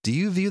 Do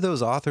you view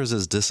those authors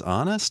as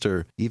dishonest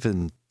or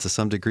even to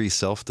some degree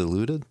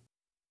self-deluded?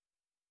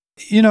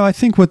 I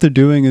think what they're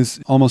doing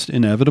is almost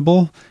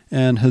inevitable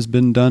and has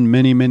been done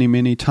many, many,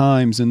 many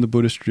times in the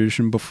Buddhist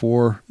tradition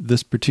before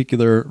this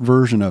particular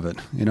version of it.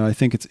 I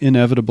think it's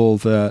inevitable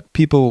that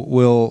people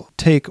will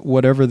take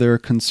whatever their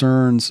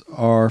concerns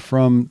are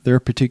from their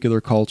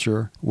particular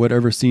culture,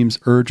 whatever seems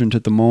urgent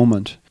at the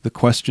moment, the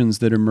questions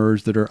that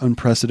emerge that are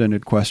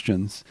unprecedented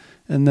questions,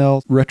 and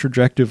they'll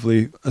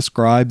retrospectively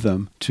ascribe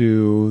them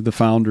to the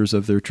founders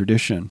of their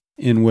tradition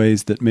in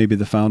ways that maybe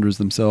the founders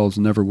themselves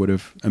never would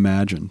have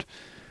imagined.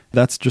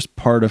 That's just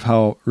part of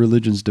how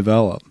religions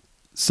develop.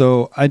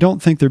 So I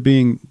don't think they're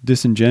being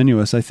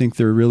disingenuous. I think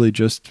they're really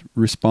just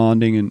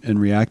responding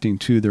and reacting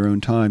to their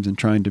own times and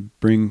trying to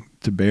bring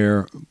to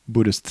bear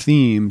Buddhist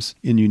themes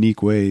in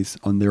unique ways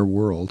on their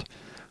world.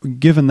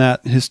 Given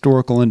that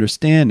historical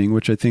understanding,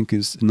 which I think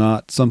is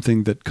not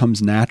something that comes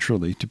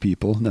naturally to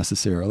people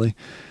necessarily,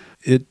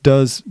 it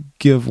does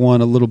give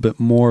one a little bit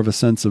more of a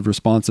sense of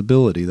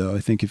responsibility, though. I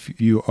think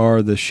if you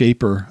are the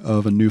shaper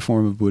of a new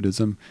form of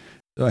Buddhism,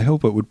 I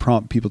hope it would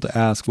prompt people to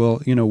ask,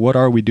 well, what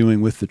are we doing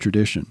with the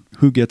tradition?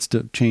 Who gets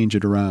to change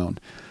it around?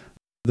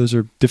 Those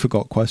are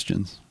difficult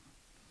questions.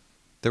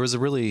 There was a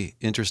really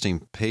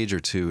interesting page or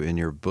two in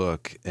your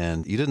book,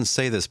 and you didn't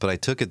say this, but I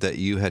took it that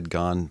you had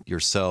gone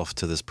yourself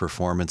to this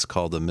performance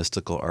called The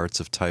Mystical Arts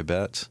of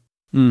Tibet.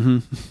 Mm-hmm.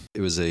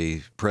 It was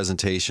a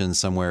presentation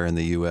somewhere in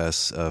the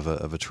U.S. of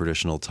a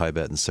traditional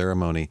Tibetan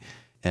ceremony,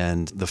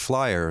 and the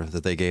flyer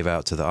that they gave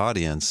out to the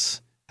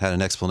audience had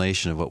an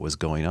explanation of what was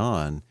going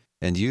on.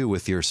 And you,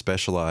 with your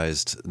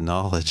specialized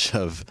knowledge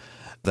of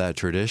that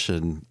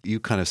tradition, you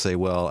kind of say,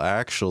 well,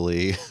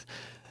 actually,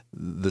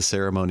 the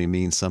ceremony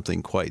means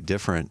something quite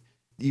different.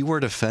 You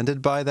weren't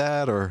offended by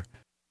that? Or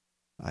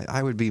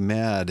I would be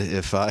mad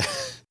if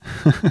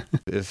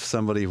if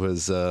somebody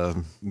was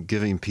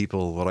giving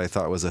people what I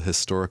thought was a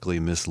historically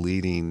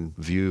misleading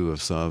view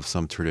of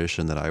some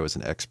tradition that I was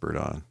an expert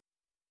on.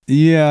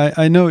 Yeah,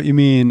 I know what you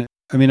mean.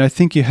 I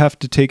think you have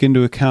to take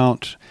into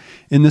account,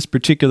 in this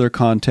particular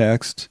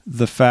context,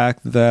 the fact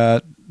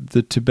that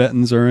the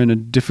Tibetans are in a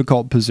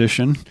difficult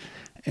position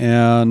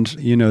and,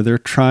 they're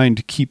trying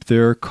to keep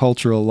their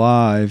culture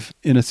alive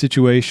in a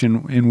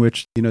situation in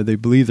which, they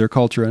believe their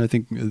culture, and I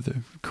think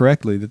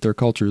correctly, that their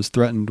culture is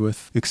threatened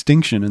with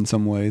extinction in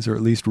some ways, or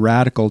at least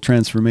radical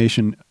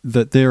transformation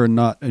that they're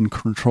not in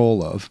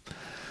control of.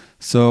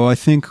 So I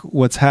think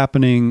what's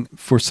happening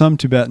for some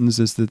Tibetans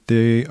is that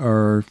they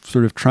are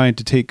sort of trying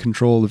to take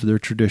control of their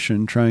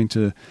tradition, trying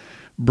to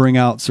bring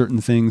out certain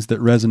things that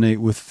resonate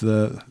with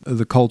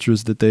the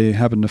cultures that they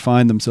happen to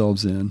find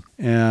themselves in,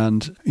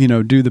 and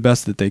do the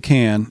best that they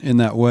can in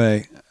that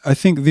way. I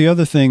think the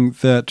other thing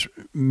that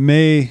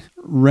may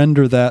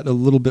render that a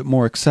little bit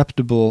more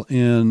acceptable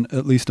in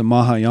at least a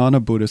Mahayana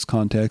Buddhist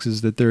context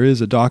is that there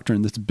is a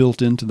doctrine that's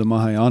built into the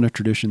Mahayana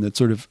tradition that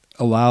sort of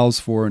allows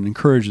for and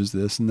encourages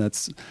this, and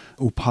that's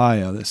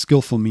upaya, the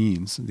skillful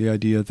means, the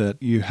idea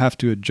that you have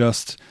to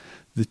adjust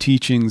the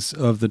teachings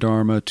of the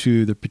Dharma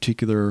to the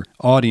particular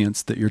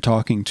audience that you're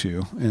talking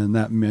to. And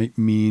that may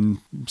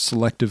mean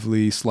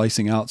selectively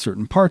slicing out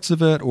certain parts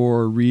of it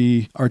or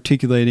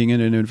re-articulating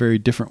it in a very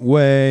different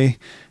way.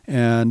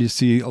 And you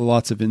see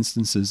lots of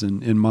instances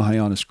in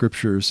Mahayana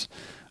scriptures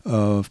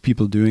of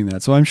people doing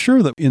that. So I'm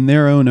sure that in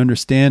their own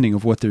understanding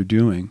of what they're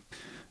doing,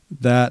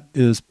 that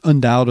is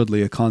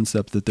undoubtedly a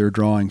concept that they're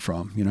drawing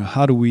from.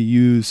 How do we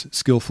use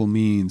skillful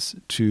means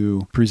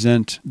to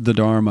present the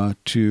Dharma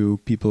to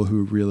people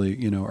who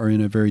really, are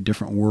in a very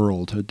different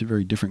world, a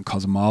very different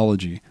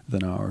cosmology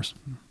than ours?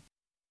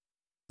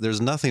 There's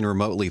nothing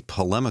remotely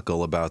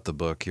polemical about the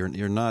book.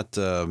 You're not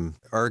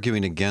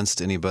arguing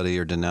against anybody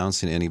or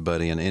denouncing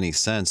anybody in any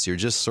sense. You're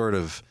just sort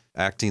of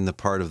acting the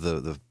part of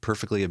the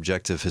perfectly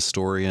objective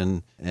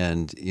historian.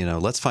 And,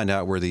 let's find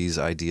out where these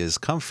ideas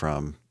come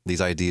from. These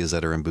ideas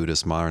that are in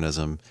Buddhist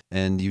modernism,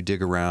 and you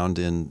dig around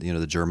in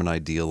the German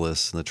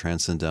idealists and the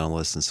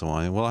transcendentalists and so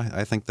on. Well,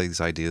 I think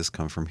these ideas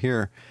come from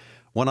here.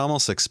 One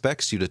almost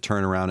expects you to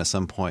turn around at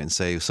some point and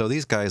say, so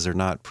these guys are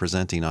not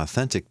presenting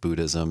authentic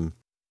Buddhism.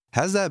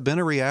 Has that been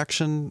a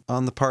reaction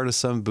on the part of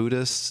some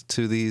Buddhists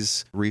to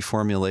these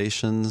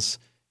reformulations?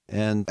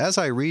 And as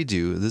I read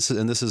you, this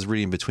is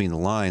reading between the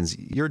lines,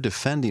 you're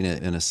defending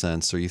it in a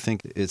sense, or you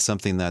think it's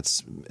something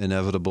that's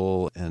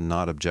inevitable and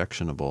not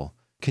objectionable.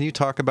 Can you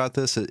talk about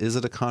this? Is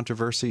it a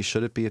controversy?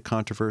 Should it be a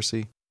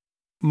controversy?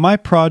 My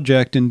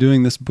project in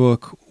doing this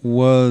book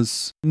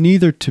was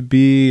neither to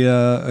be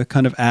a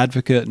kind of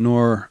advocate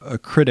nor a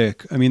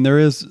critic. I mean, there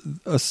is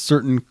a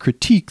certain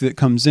critique that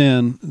comes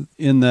in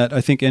that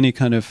I think any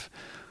kind of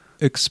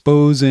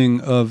exposing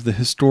of the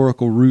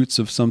historical roots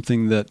of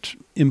something that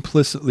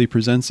implicitly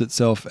presents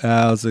itself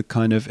as a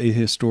kind of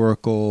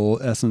ahistorical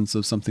essence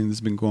of something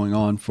that's been going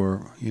on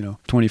for,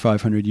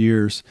 2,500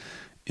 years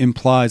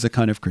implies a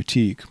kind of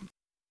critique.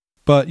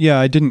 But yeah,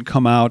 I didn't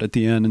come out at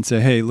the end and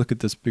say, hey, look at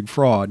this big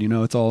fraud,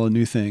 it's all a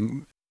new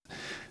thing.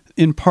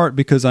 In part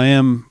because I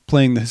am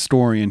playing the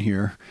historian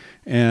here.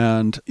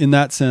 And in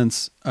that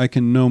sense, I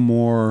can no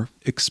more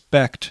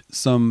expect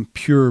some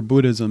pure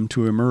Buddhism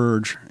to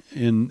emerge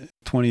in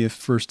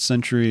 21st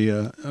century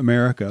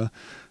America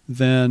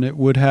than it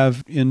would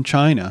have in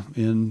China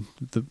in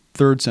the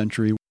 3rd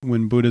century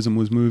when Buddhism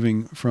was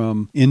moving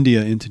from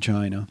India into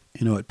China.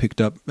 It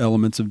picked up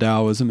elements of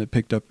Taoism, it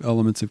picked up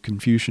elements of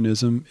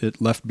Confucianism,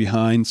 it left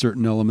behind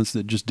certain elements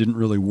that just didn't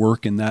really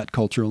work in that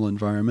cultural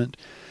environment.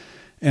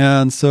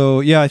 And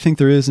so, yeah, I think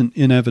there is an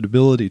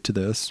inevitability to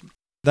this.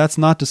 That's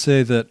not to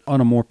say that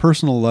on a more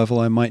personal level,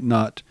 I might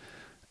not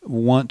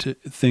want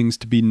things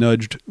to be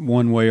nudged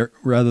one way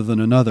rather than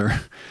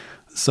another.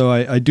 So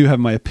I do have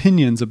my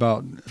opinions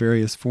about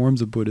various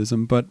forms of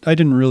Buddhism, but I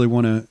didn't really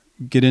want to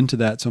get into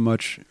that so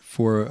much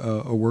for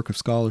a work of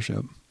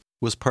scholarship.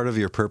 Was part of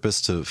your purpose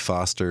to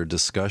foster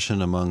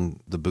discussion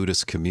among the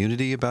Buddhist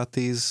community about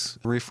these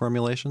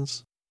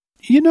reformulations?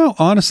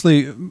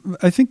 Honestly,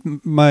 I think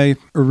my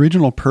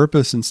original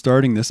purpose in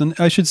starting this, and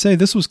I should say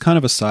this was kind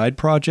of a side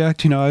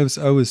project. I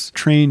was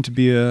trained to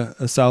be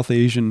a South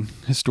Asian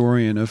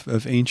historian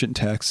of ancient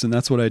texts, and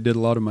that's what I did a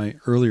lot of my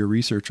earlier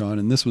research on.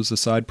 And this was a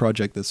side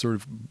project that sort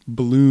of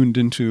ballooned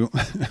into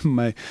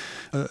my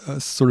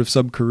sort of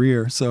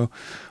sub-career. So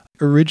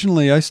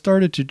originally, I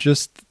started to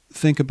just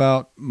think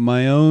about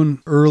my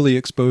own early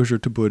exposure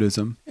to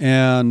Buddhism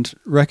and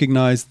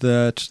recognize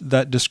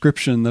that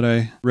description that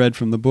I read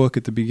from the book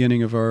at the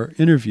beginning of our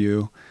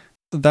interview,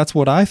 that's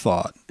what I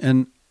thought.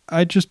 And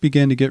I just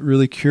began to get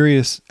really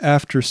curious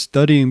after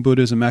studying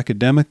Buddhism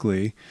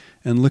academically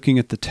and looking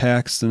at the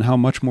texts and how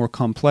much more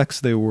complex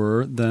they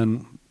were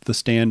than the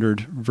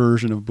standard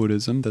version of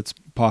Buddhism that's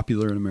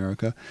popular in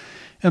America.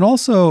 And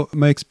also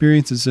my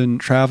experiences in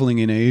traveling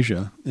in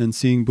Asia and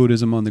seeing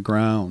Buddhism on the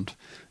ground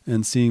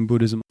and seeing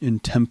Buddhism in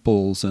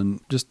temples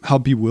and just how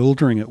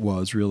bewildering it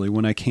was, really,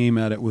 when I came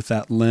at it with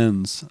that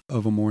lens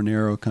of a more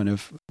narrow kind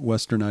of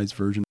westernized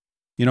version.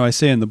 I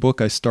say in the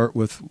book I start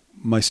with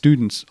my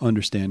students'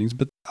 understandings,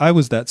 but I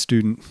was that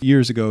student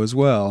years ago as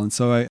well. And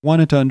so I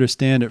wanted to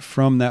understand it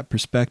from that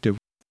perspective.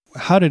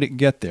 How did it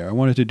get there? I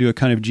wanted to do a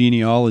kind of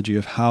genealogy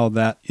of how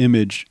that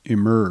image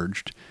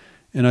emerged.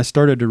 And I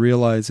started to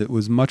realize it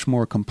was much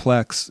more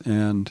complex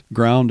and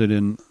grounded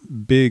in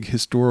big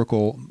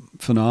historical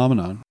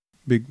phenomena,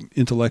 big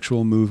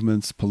intellectual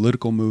movements,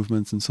 political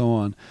movements, and so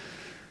on.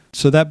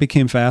 So that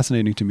became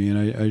fascinating to me,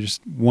 and I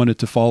just wanted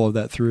to follow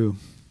that through.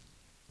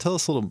 Tell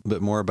us a little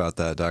bit more about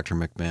that, Dr.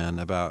 McMahon,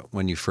 about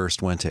when you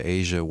first went to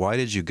Asia. Why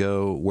did you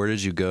go? Where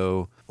did you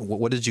go?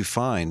 What did you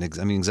find?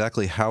 I mean,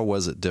 exactly how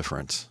was it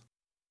different?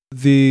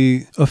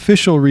 The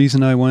official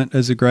reason I went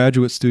as a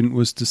graduate student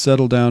was to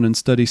settle down and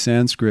study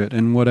Sanskrit.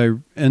 And what I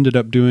ended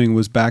up doing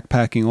was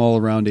backpacking all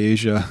around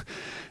Asia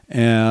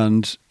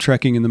and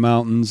trekking in the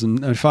mountains.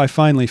 And I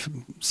finally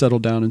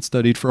settled down and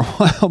studied for a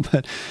while,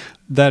 but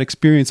that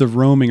experience of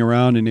roaming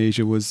around in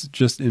Asia was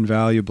just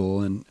invaluable.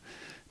 And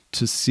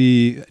to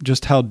see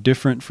just how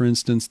different, for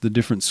instance, the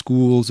different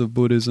schools of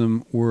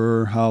Buddhism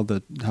were, how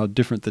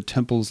different the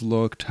temples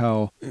looked,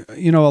 how,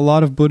 a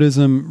lot of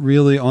Buddhism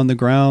really on the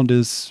ground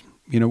is,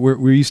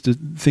 we're used to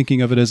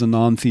thinking of it as a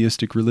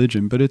non-theistic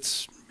religion, but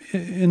it's,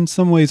 in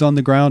some ways on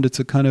the ground, it's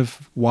a kind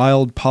of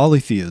wild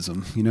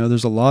polytheism.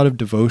 There's a lot of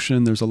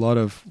devotion, there's a lot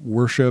of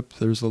worship,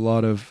 there's a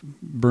lot of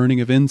burning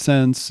of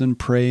incense and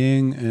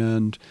praying,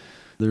 and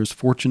there's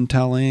fortune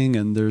telling,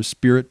 and there's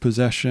spirit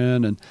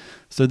possession. And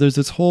so there's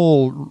this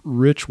whole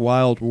rich,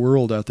 wild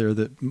world out there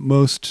that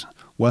most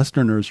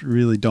Westerners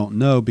really don't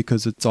know,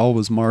 because it's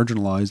always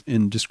marginalized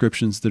in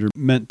descriptions that are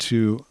meant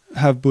to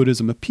have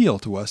Buddhism appeal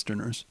to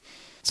Westerners.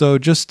 So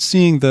just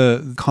seeing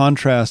the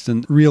contrast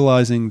and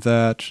realizing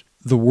that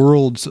the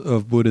worlds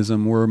of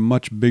Buddhism were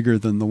much bigger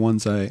than the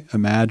ones I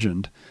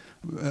imagined,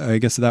 I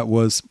guess that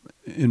was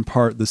in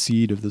part the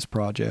seed of this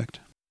project.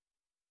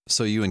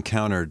 So you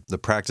encountered the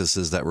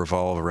practices that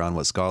revolve around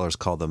what scholars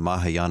call the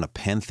Mahayana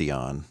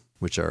pantheon,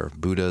 which are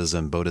Buddhas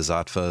and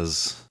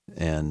Bodhisattvas,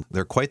 and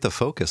they're quite the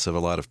focus of a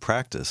lot of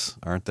practice,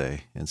 aren't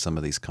they, in some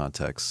of these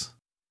contexts?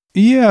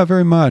 Yeah,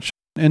 very much.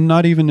 And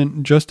not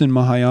even just in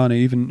Mahayana,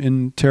 even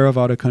in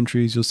Theravada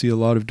countries, you'll see a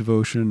lot of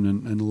devotion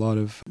and a lot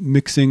of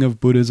mixing of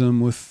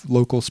Buddhism with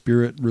local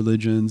spirit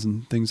religions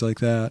and things like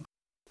that.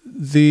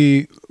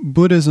 The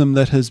Buddhism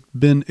that has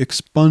been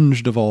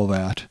expunged of all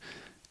that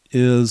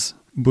is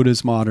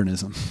Buddhist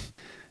modernism.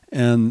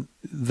 And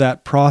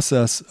that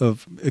process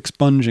of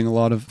expunging a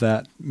lot of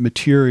that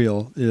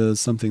material is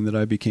something that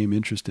I became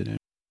interested in.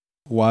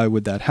 Why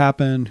would that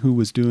happen? Who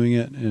was doing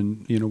it?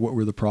 And, what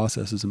were the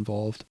processes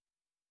involved?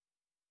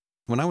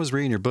 When I was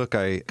reading your book,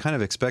 I kind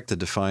of expected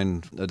to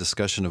find a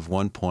discussion of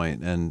one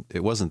point, and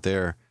it wasn't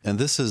there. And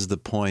this is the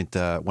point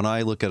that when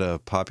I look at a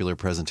popular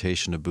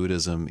presentation of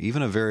Buddhism,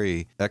 even a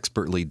very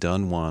expertly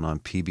done one on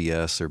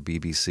PBS or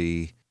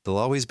BBC, there'll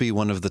always be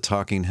one of the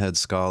talking head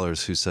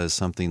scholars who says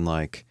something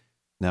like,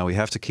 now we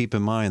have to keep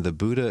in mind the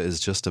Buddha is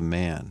just a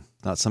man,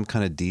 not some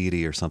kind of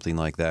deity or something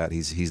like that.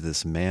 He's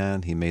this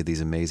man. He made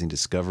these amazing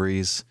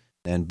discoveries.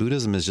 And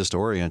Buddhism is just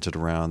oriented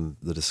around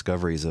the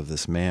discoveries of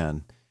this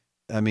man.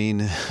 I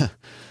mean,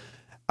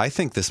 I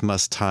think this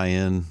must tie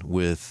in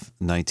with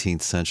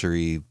 19th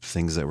century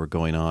things that were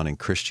going on in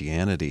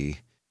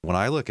Christianity. When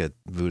I look at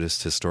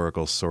Buddhist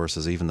historical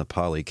sources, even the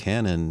Pali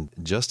Canon,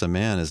 just a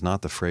man is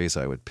not the phrase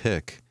I would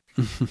pick.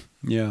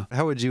 Yeah.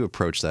 How would you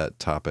approach that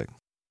topic?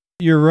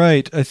 You're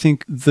right. I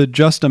think the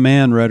just a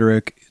man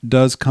rhetoric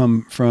does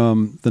come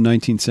from the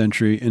 19th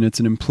century, and it's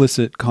an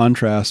implicit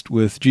contrast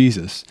with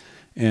Jesus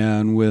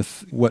and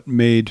with what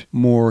made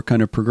more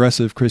kind of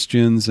progressive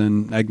Christians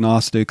and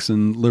agnostics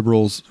and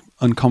liberals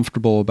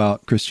uncomfortable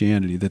about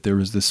Christianity, that there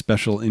was this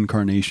special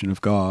incarnation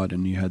of God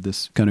and you had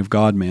this kind of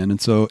God-man. And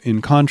so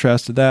in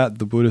contrast to that,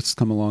 the Buddhists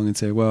come along and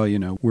say, well,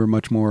 we're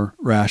much more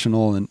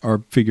rational and our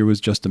figure was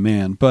just a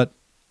man. But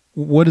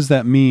what does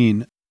that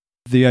mean?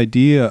 The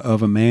idea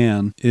of a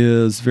man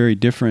is very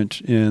different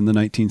in the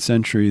 19th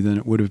century than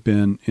it would have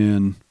been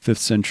in 5th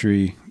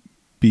century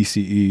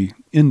BCE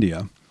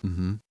India.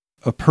 Mm-hmm.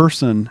 A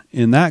person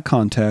in that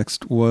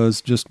context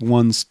was just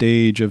one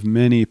stage of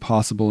many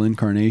possible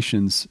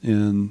incarnations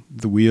in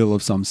the wheel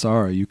of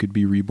samsara. You could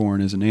be reborn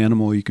as an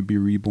animal, you could be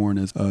reborn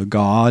as a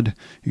god,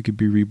 you could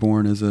be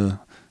reborn as a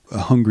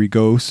hungry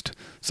ghost.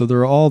 So there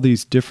are all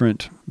these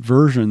different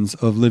versions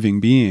of living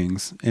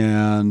beings,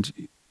 and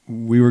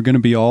we were going to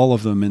be all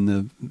of them in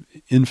the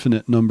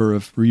infinite number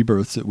of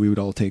rebirths that we would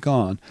all take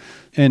on.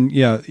 And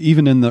yeah,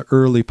 even in the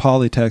early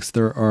Pali texts,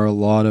 there are a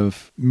lot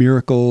of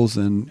miracles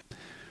and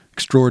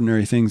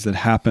extraordinary things that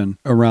happen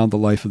around the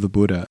life of the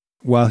Buddha.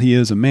 While he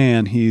is a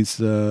man, he's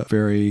a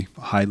very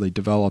highly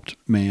developed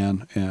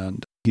man,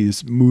 and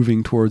he's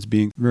moving towards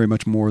being very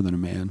much more than a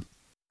man.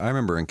 I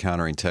remember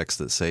encountering texts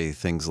that say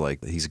things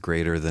like he's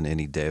greater than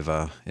any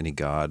deva, any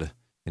god,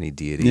 any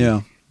deity.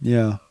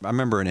 Yeah. I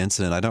remember an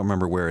incident, I don't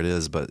remember where it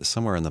is, but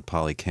somewhere in the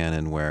Pali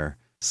Canon where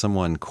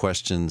someone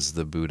questions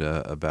the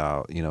Buddha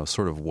about,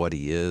 sort of what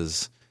he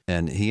is.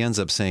 And he ends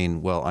up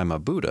saying, well, I'm a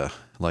Buddha.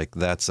 Like,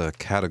 that's a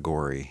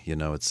category,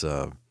 it's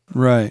a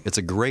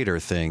greater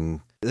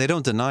thing. They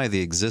don't deny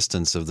the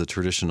existence of the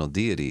traditional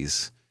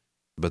deities,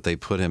 but they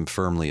put him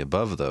firmly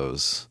above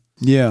those.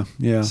 Yeah.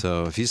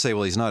 So if you say,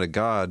 well, he's not a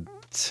god,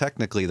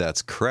 technically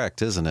that's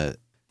correct, isn't it?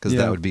 Because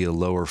that would be a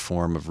lower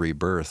form of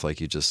rebirth, like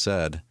you just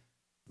said.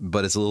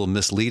 But it's a little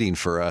misleading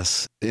for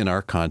us in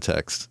our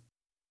context.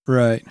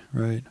 Right.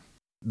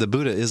 The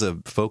Buddha is a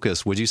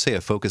focus, would you say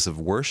a focus of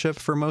worship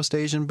for most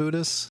Asian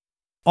Buddhists?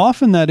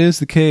 Often that is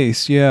the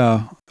case,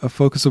 yeah. A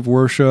focus of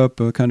worship,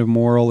 a kind of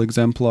moral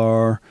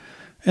exemplar.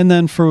 And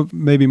then for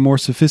maybe more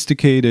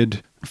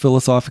sophisticated,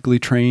 philosophically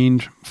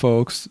trained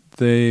folks,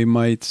 they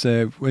might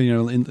say,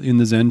 well, in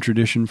the Zen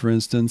tradition, for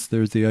instance,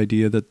 there's the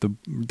idea that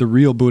the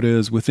real Buddha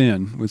is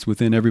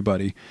within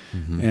everybody.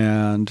 Mm-hmm.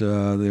 And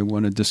they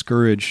want to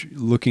discourage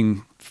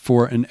looking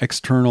for an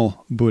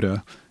external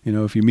Buddha.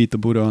 If you meet the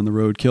Buddha on the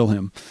road, kill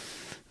him.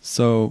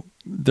 So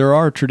there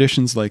are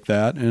traditions like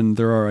that, and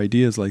there are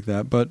ideas like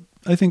that, but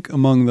I think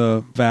among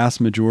the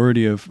vast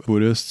majority of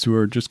Buddhists who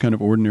are just kind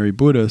of ordinary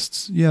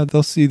Buddhists,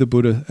 they'll see the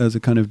Buddha as a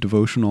kind of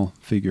devotional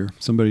figure,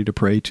 somebody to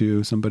pray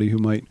to, somebody who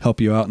might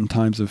help you out in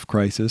times of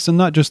crisis. And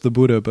not just the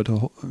Buddha, but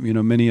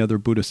many other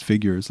Buddhist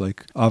figures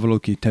like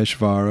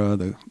Avalokiteshvara,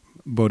 the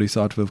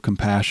Bodhisattva of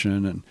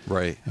compassion, and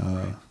right.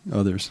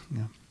 Others.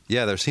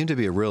 Yeah, there seemed to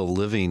be a real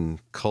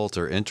living cult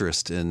or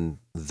interest in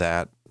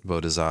that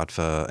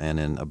Bodhisattva and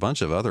in a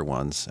bunch of other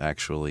ones,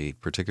 actually,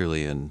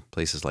 particularly in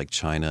places like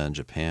China and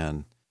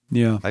Japan.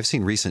 Yeah. I've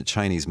seen recent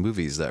Chinese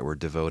movies that were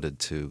devoted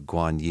to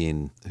Guan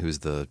Yin, who's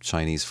the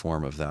Chinese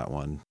form of that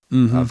one,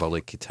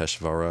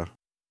 Avalokiteshvara.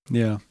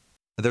 Yeah.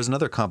 There's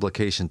another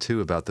complication, too,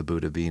 about the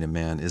Buddha being a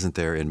man, isn't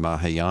there, in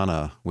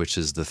Mahayana, which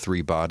is the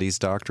three bodies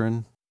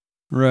doctrine?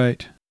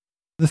 Right.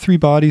 The three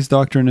bodies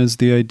doctrine is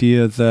the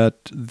idea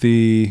that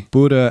the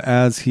Buddha,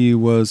 as he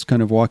was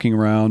kind of walking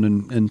around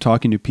and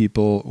talking to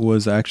people,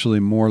 was actually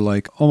more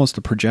like almost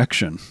a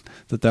projection,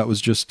 that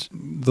was just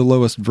the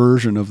lowest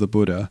version of the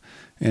Buddha,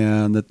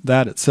 and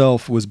that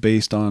itself was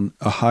based on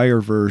a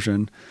higher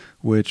version,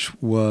 which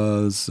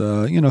was,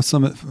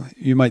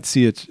 you might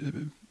see it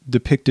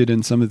depicted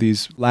in some of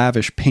these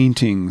lavish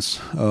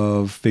paintings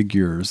of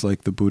figures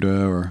like the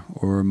Buddha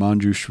or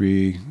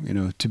Manjushri,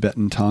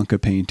 Tibetan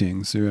Thangka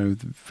paintings,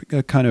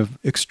 a kind of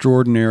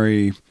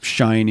extraordinary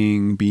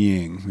shining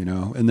being,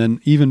 and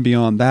then even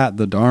beyond that,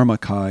 the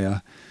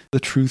Dharmakaya, the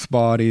truth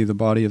body, the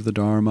body of the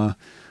Dharma,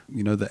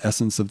 the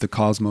essence of the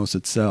cosmos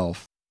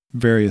itself.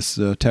 Various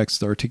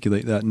texts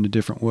articulate that in a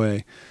different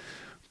way.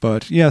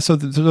 But so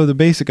the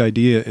basic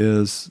idea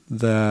is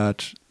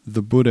that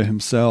the Buddha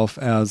himself,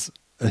 as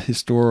a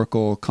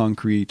historical,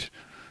 concrete,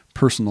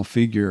 personal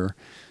figure,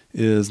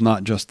 is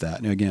not just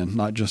that. Again,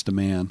 not just a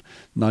man,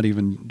 not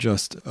even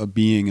just a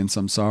being in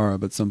samsara,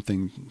 but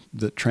something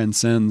that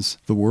transcends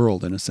the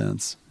world in a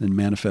sense and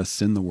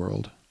manifests in the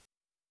world.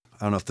 I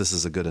don't know if this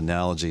is a good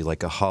analogy,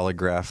 like a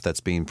holograph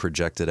that's being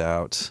projected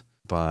out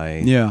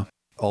by,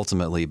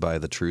 ultimately by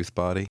the truth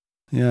body.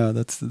 Yeah,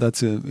 that's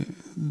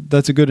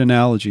a good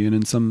analogy, and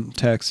in some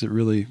texts it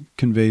really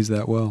conveys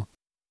that well.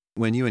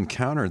 When you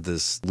encountered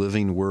this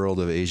living world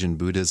of Asian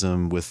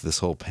Buddhism with this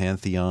whole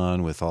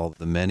pantheon, with all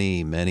the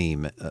many, many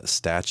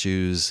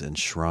statues and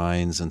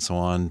shrines and so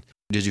on,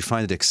 did you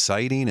find it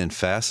exciting and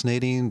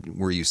fascinating?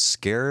 Were you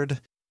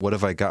scared? What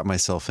have I got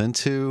myself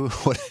into?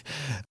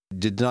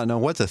 Did not know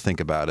what to think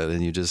about it,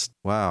 and you just,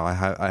 wow,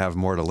 I have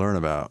more to learn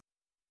about.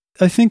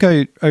 I think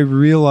I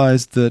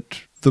realized that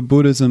the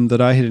Buddhism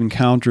that I had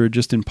encountered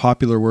just in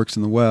popular works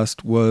in the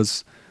West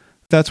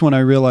that's when I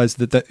realized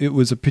that it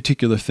was a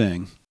particular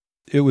thing.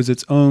 It was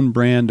its own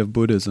brand of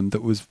Buddhism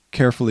that was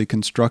carefully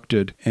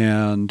constructed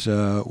and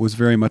was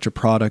very much a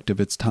product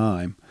of its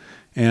time.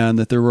 And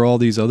that there were all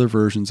these other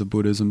versions of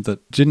Buddhism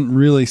that didn't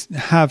really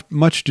have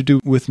much to do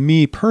with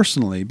me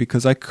personally,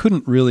 because I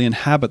couldn't really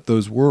inhabit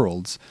those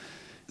worlds.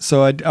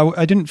 So I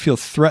didn't feel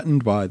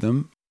threatened by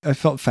them. I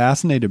felt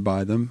fascinated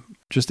by them,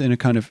 just in a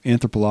kind of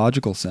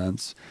anthropological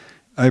sense.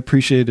 I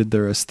appreciated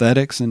their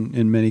aesthetics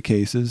in many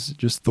cases,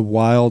 just the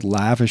wild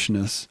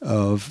lavishness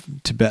of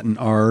Tibetan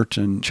art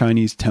and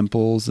Chinese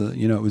temples.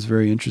 It was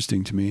very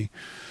interesting to me.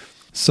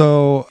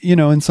 So,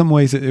 in some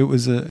ways it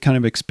was a kind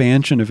of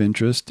expansion of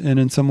interest, and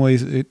in some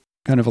ways it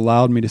kind of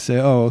allowed me to say,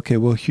 oh, okay,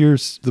 well,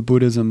 here's the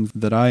Buddhism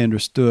that I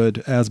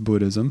understood as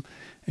Buddhism,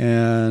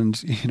 and,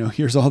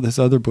 here's all this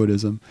other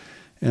Buddhism.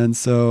 And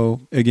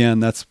so, again,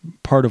 that's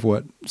part of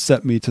what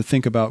set me to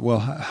think about, well,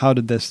 how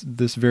did this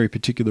very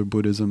particular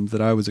Buddhism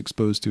that I was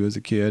exposed to as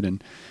a kid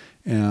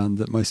and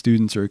that my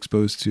students are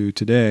exposed to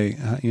today,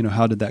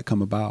 how did that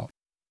come about?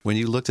 When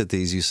you looked at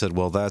these, you said,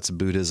 well, that's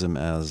Buddhism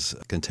as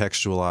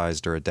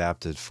contextualized or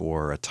adapted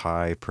for a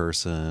Thai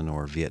person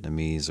or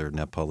Vietnamese or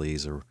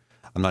Nepalese, or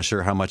I'm not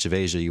sure how much of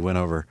Asia you went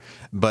over.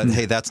 But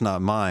hey, that's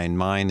not mine.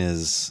 Mine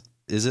is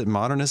it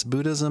modernist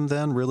Buddhism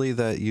then, really,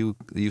 that you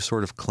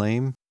sort of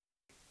claim?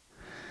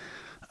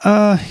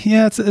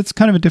 It's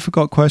kind of a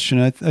difficult question.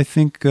 I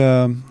think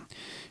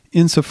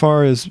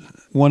insofar as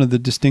one of the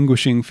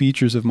distinguishing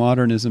features of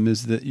modernism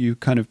is that you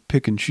kind of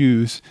pick and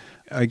choose,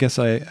 I guess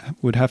I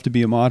would have to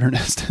be a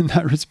modernist in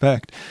that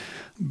respect.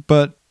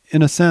 But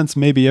in a sense,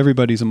 maybe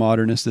everybody's a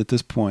modernist at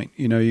this point.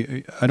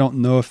 I don't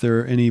know if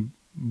there are any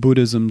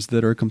Buddhisms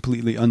that are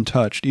completely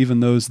untouched. Even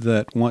those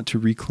that want to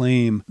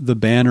reclaim the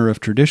banner of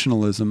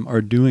traditionalism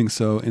are doing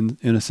so in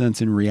a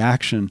sense in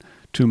reaction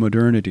to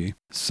modernity.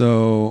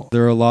 So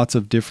there are lots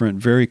of different,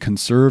 very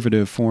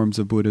conservative forms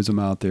of Buddhism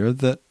out there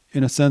that,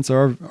 in a sense,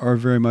 are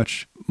very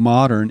much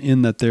modern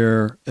in that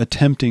they're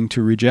attempting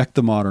to reject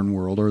the modern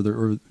world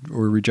or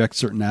reject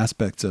certain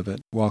aspects of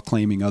it while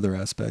claiming other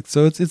aspects.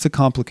 So it's a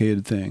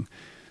complicated thing.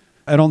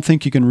 I don't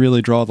think you can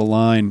really draw the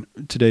line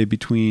today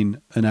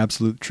between an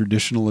absolute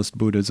traditionalist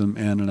Buddhism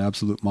and an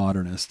absolute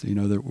modernist.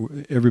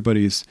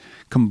 Everybody's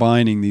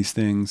combining these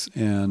things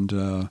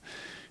and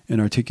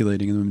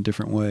articulating them in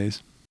different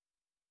ways.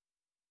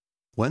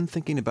 When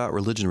Thinking About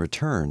Religion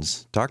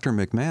returns, Dr.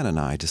 McMahon and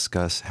I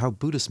discuss how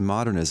Buddhist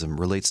modernism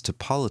relates to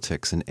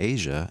politics in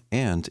Asia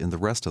and in the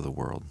rest of the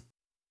world.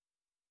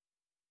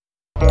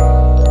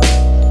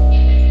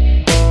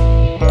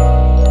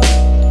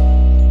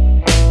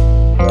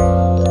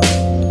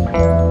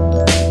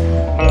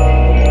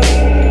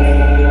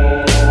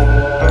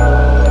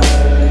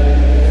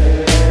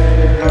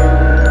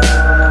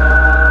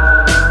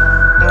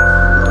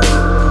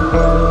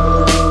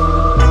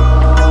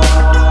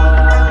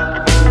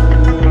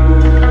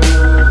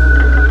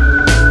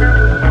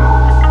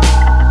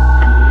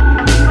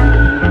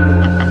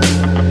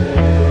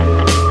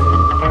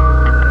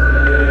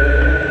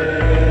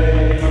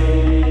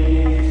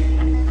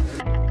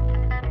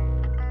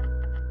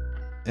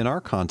 In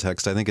our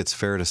context, I think it's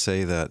fair to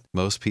say that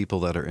most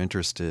people that are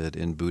interested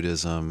in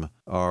Buddhism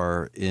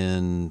are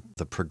in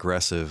the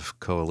progressive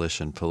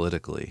coalition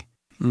politically.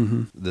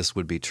 Mm-hmm. This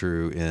would be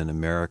true in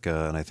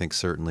America, and I think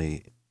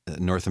certainly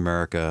North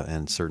America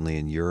and certainly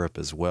in Europe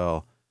as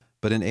well.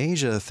 But in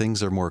Asia,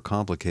 things are more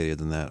complicated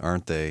than that,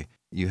 aren't they?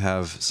 You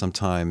have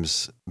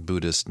sometimes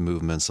Buddhist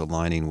movements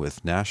aligning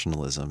with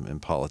nationalism in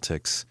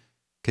politics.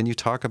 Can you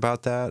talk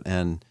about that?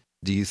 And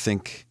do you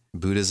think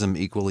Buddhism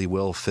equally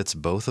well fits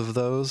both of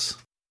those?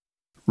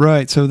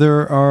 Right. So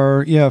there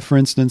are, for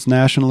instance,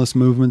 nationalist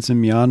movements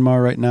in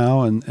Myanmar right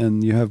now,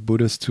 and you have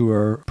Buddhists who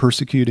are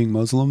persecuting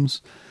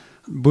Muslims.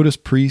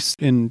 Buddhist priests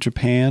in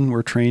Japan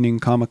were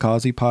training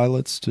kamikaze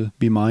pilots to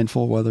be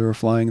mindful while they were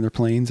flying their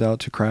planes out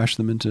to crash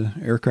them into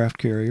aircraft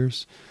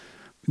carriers.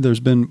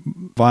 There's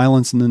been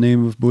violence in the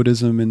name of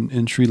Buddhism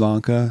in Sri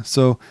Lanka.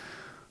 So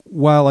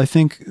while I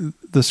think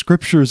the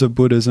scriptures of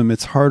Buddhism,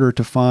 it's harder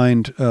to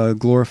find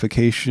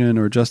glorification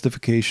or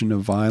justification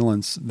of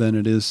violence than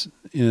it is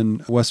in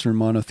Western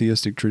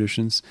monotheistic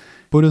traditions.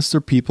 Buddhists are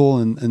people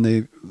and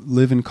they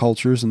live in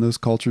cultures, and those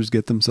cultures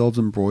get themselves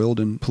embroiled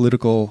in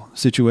political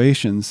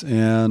situations.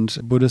 And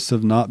Buddhists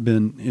have not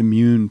been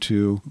immune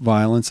to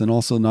violence and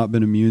also not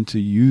been immune to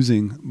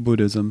using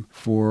Buddhism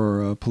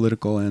for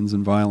political ends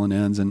and violent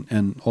ends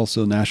and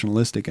also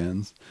nationalistic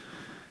ends.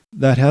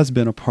 That has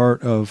been a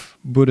part of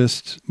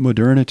Buddhist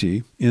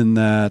modernity in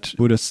that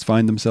Buddhists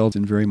find themselves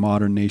in very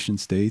modern nation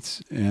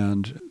states,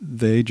 and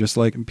they, just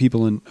like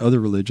people in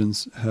other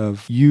religions,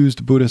 have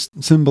used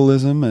Buddhist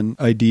symbolism and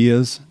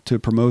ideas to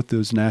promote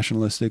those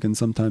nationalistic and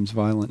sometimes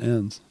violent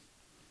ends.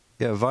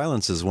 Yeah,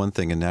 violence is one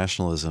thing and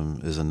nationalism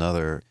is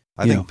another.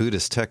 I think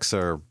Buddhist texts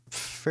are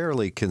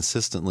fairly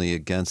consistently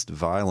against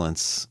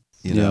violence,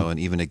 and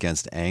even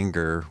against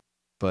anger.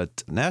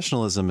 But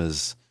nationalism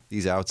is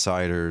these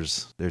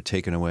outsiders, they're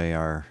taking away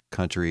our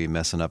country,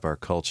 messing up our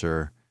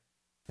culture,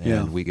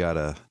 and we got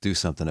to do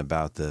something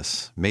about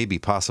this. Maybe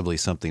possibly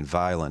something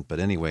violent,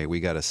 but anyway, we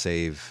got to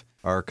save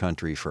our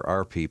country for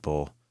our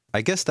people.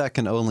 I guess that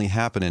can only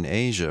happen in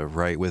Asia,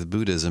 right, with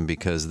Buddhism,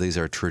 because these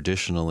are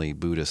traditionally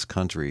Buddhist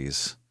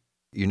countries.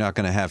 You're not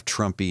going to have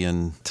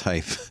Trumpian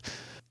type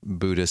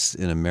Buddhists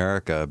in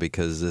America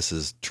because this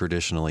is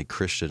traditionally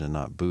Christian and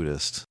not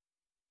Buddhist.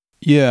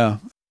 Yeah.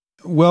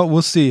 Well,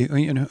 we'll see.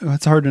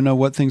 It's hard to know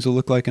what things will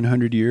look like in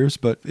 100 years,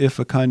 but if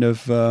a kind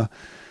of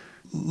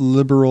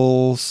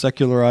liberal,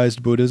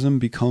 secularized Buddhism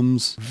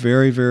becomes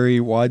very,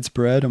 very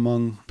widespread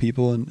among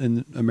people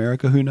in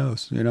America, who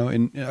knows?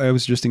 I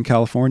was just in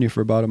California for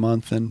about a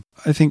month, and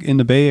I think in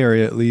the Bay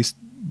Area, at least,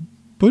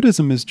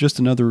 Buddhism is just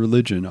another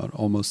religion, it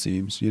almost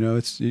seems.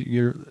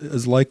 You're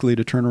as likely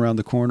to turn around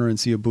the corner and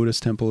see a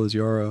Buddhist temple as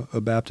you are a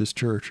Baptist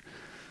church.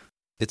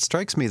 It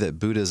strikes me that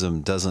Buddhism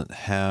doesn't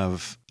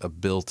have a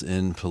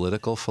built-in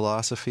political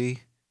philosophy,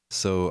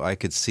 so I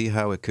could see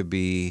how it could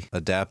be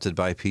adapted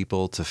by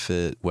people to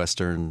fit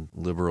Western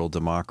liberal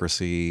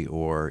democracy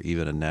or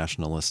even a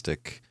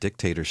nationalistic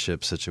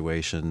dictatorship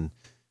situation.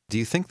 Do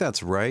you think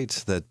that's right,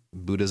 that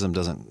Buddhism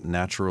doesn't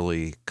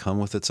naturally come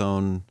with its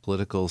own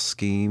political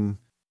scheme,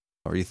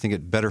 or do you think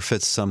it better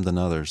fits some than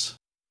others?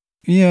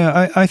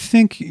 Yeah, I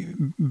think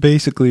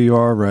basically you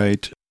are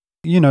right.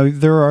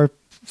 There are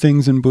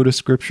things in Buddhist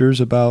scriptures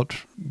about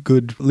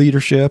good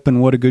leadership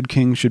and what a good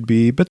king should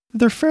be, but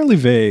they're fairly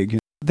vague.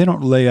 They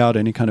don't lay out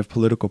any kind of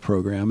political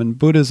program, and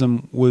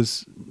Buddhism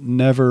was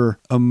never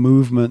a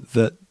movement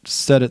that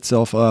set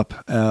itself up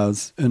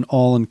as an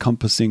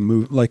all-encompassing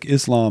movement, like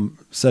Islam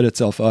set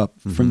itself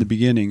up from the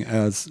beginning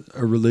as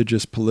a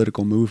religious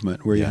political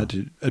movement where you had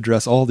to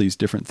address all these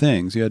different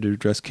things. You had to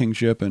address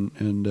kingship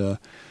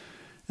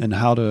and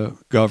how to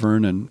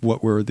govern and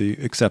what were the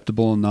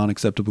acceptable and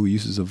non-acceptable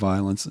uses of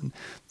violence. And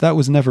that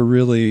was never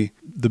really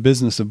the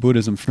business of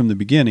Buddhism from the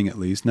beginning, at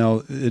least.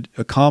 Now, it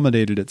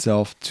accommodated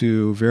itself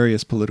to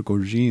various political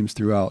regimes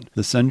throughout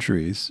the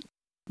centuries.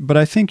 But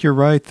I think you're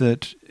right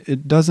that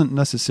it doesn't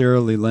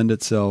necessarily lend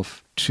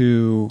itself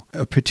to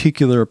a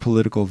particular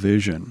political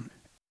vision.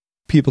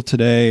 People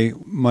today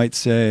might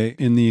say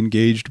in the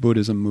engaged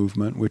Buddhism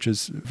movement, which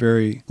is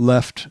very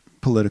left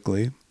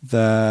politically,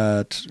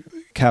 that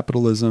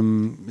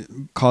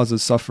capitalism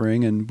causes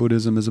suffering and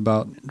Buddhism is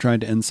about trying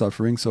to end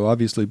suffering. So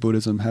obviously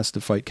Buddhism has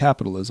to fight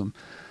capitalism.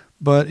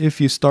 But if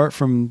you start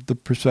from the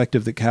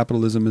perspective that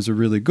capitalism is a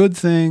really good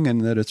thing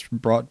and that it's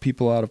brought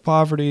people out of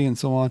poverty and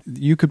so on,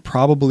 you could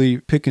probably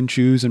pick and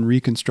choose and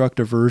reconstruct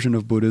a version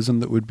of Buddhism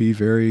that would be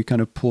very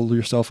kind of pull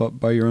yourself up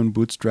by your own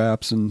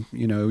bootstraps and,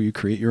 you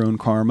create your own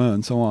karma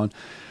and so on.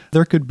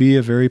 There could be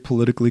a very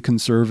politically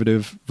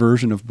conservative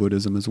version of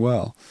Buddhism as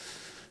well.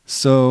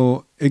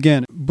 So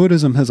again,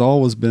 Buddhism has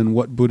always been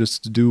what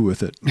Buddhists do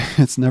with it.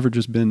 It's never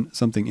just been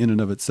something in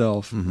and of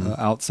itself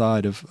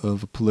outside of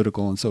a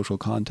political and social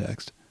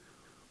context.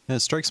 It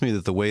strikes me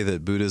that the way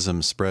that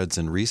Buddhism spreads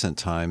in recent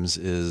times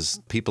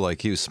is people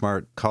like you,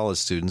 smart college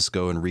students,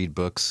 go and read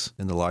books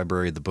in the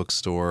library, the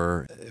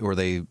bookstore, or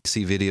they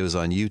see videos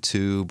on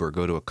YouTube or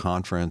go to a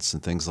conference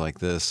and things like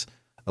this.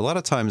 A lot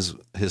of times,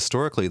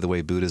 historically, the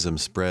way Buddhism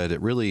spread,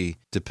 it really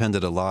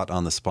depended a lot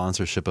on the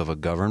sponsorship of a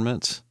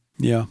government.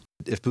 Yeah.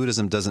 If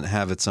Buddhism doesn't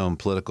have its own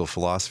political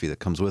philosophy that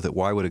comes with it,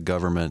 why would a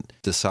government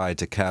decide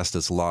to cast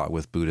its lot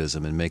with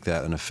Buddhism and make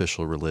that an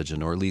official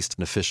religion, or at least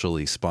an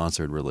officially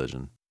sponsored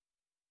religion?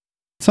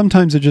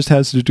 Sometimes it just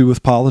has to do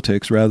with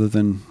politics rather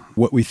than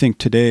what we think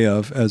today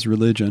of as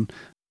religion.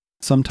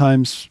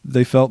 Sometimes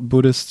they felt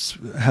Buddhists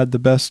had the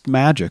best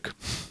magic,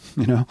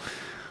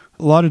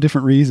 A lot of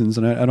different reasons,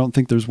 and I don't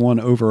think there's one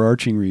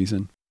overarching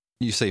reason.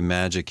 You say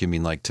magic, you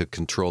mean like to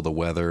control the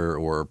weather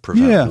or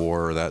prevent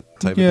war or that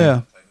type of thing?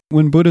 Yeah.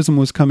 When Buddhism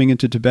was coming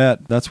into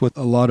Tibet, that's what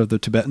a lot of the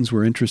Tibetans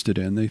were interested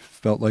in. They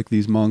felt like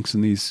these monks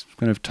and these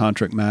kind of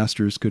tantric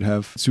masters could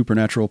have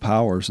supernatural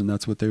powers, and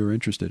that's what they were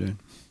interested in.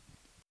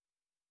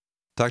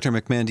 Dr.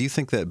 McMahon, do you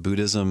think that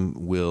Buddhism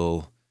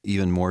will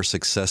even more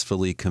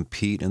successfully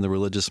compete in the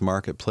religious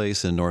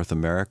marketplace in North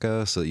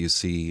America, so that you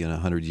see in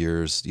 100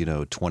 years,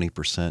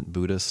 20%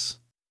 Buddhists?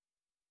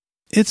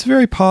 It's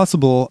very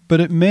possible, but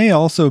it may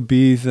also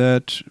be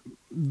that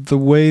the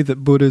way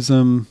that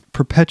Buddhism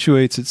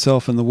perpetuates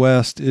itself in the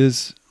West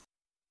is,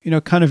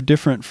 kind of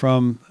different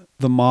from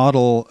the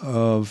model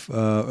of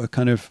a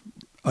kind of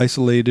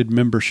isolated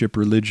membership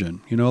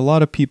religion. A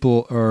lot of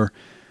people are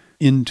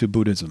into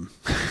Buddhism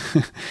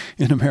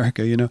in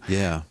America,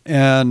 Yeah.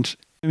 And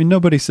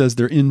nobody says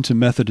they're into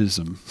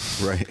Methodism.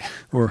 Right.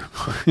 or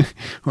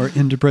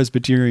into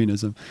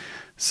Presbyterianism.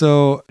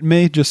 So it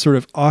may just sort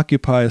of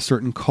occupy a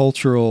certain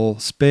cultural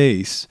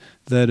space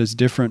that is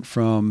different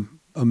from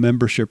a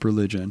membership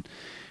religion.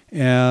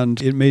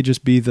 And it may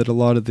just be that a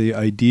lot of the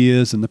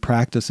ideas and the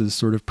practices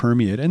sort of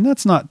permeate. And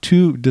that's not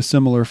too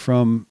dissimilar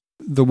from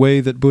the way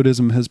that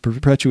Buddhism has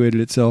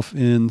perpetuated itself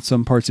in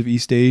some parts of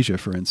East Asia,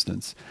 for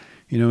instance.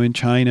 In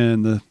China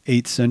in the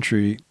 8th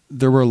century,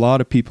 there were a lot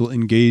of people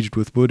engaged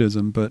with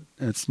Buddhism, but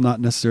it's not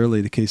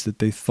necessarily the case that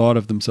they thought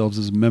of themselves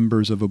as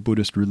members of a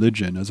Buddhist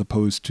religion as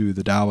opposed to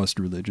the Taoist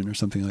religion or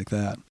something like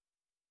that.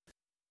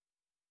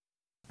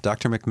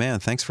 Dr.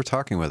 McMahon, thanks for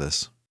talking with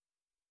us.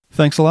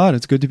 Thanks a lot.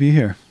 It's good to be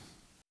here.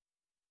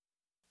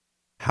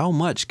 How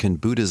much can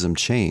Buddhism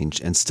change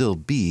and still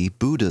be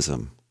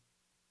Buddhism?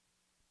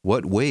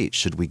 What weight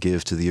should we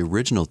give to the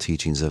original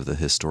teachings of the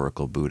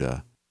historical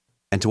Buddha?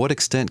 And to what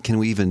extent can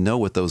we even know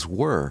what those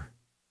were?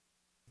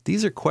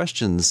 These are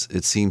questions,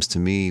 it seems to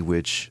me,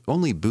 which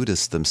only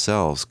Buddhists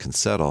themselves can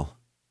settle.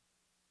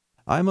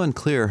 I'm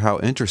unclear how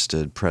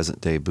interested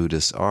present-day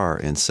Buddhists are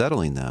in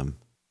settling them,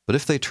 but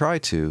if they try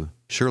to,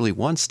 surely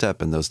one step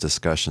in those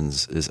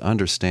discussions is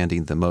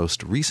understanding the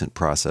most recent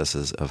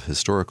processes of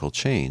historical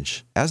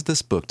change, as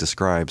this book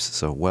describes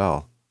so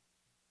well.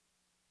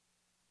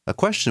 A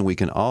question we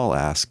can all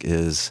ask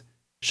is,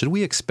 should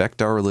we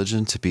expect our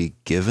religion to be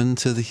given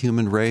to the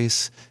human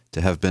race,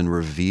 to have been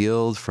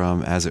revealed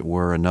from, as it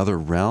were, another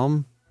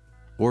realm?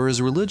 Or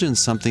is religion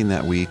something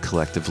that we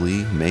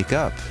collectively make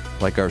up,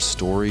 like our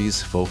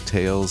stories, folk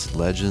tales,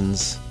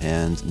 legends,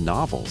 and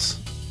novels?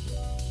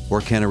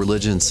 Or can a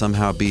religion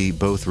somehow be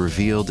both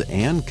revealed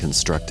and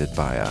constructed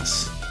by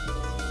us?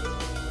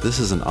 This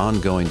is an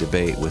ongoing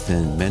debate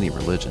within many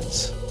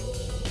religions.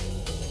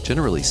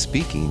 Generally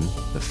speaking,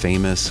 the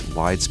famous,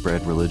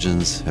 widespread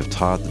religions have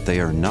taught that they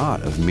are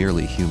not of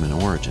merely human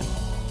origin.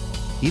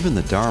 Even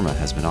the Dharma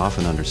has been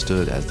often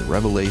understood as the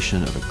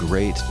revelation of a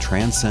great,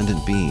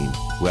 transcendent being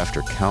who,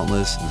 after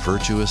countless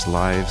virtuous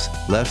lives,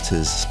 left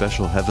his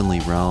special heavenly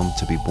realm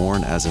to be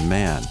born as a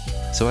man,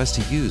 so as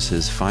to use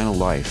his final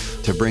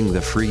life to bring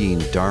the freeing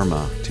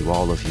Dharma to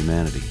all of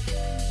humanity.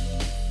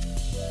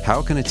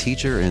 How can a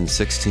teacher in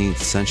 16th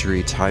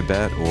century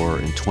Tibet or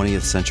in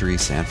 20th century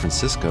San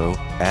Francisco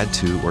add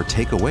to or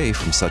take away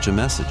from such a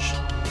message?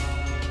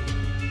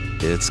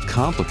 It's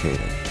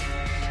complicated.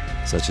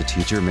 Such a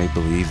teacher may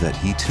believe that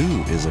he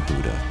too is a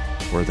Buddha,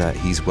 or that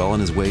he's well on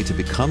his way to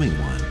becoming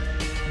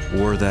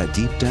one, or that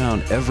deep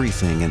down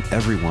everything and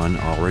everyone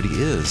already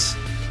is.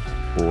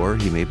 Or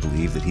he may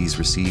believe that he's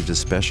received a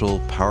special,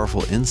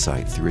 powerful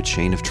insight through a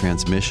chain of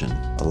transmission,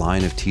 a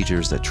line of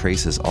teachers that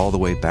traces all the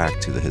way back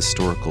to the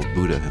historical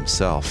Buddha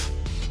himself.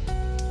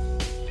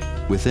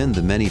 Within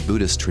the many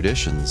Buddhist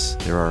traditions,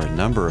 there are a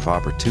number of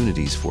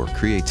opportunities for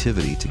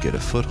creativity to get a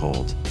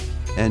foothold.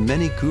 And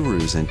many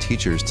gurus and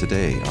teachers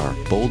today are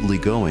boldly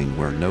going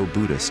where no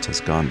Buddhist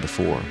has gone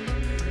before.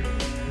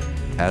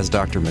 As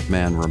Dr.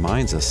 McMahon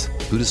reminds us,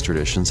 Buddhist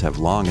traditions have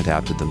long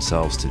adapted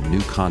themselves to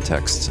new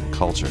contexts and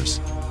cultures.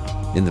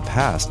 In the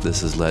past,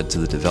 this has led to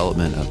the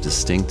development of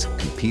distinct,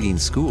 competing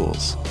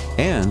schools,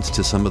 and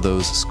to some of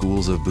those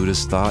schools of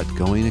Buddhist thought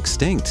going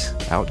extinct,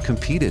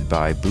 outcompeted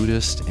by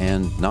Buddhist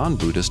and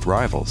non-Buddhist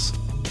rivals.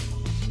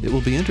 It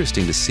will be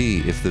interesting to see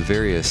if the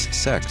various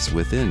sects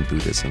within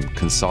Buddhism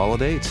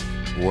consolidate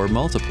or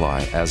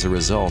multiply as a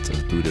result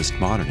of Buddhist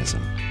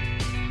modernism.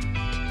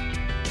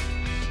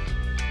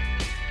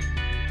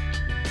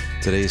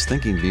 Today's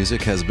thinking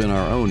music has been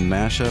our own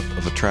mashup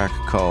of a track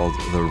called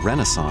The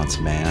Renaissance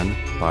Man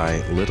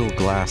by Little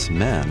Glass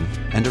Men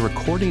and a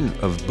recording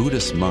of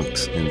Buddhist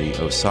monks in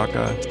the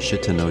Osaka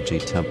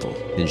Shitanoji Temple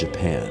in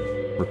Japan,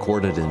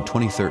 recorded in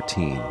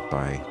 2013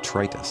 by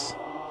Tritus.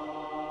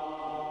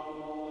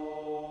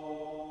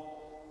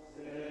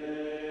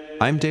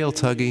 I'm Dale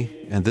Tuggy,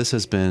 and this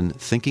has been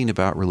Thinking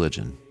About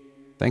Religion.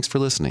 Thanks for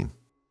listening.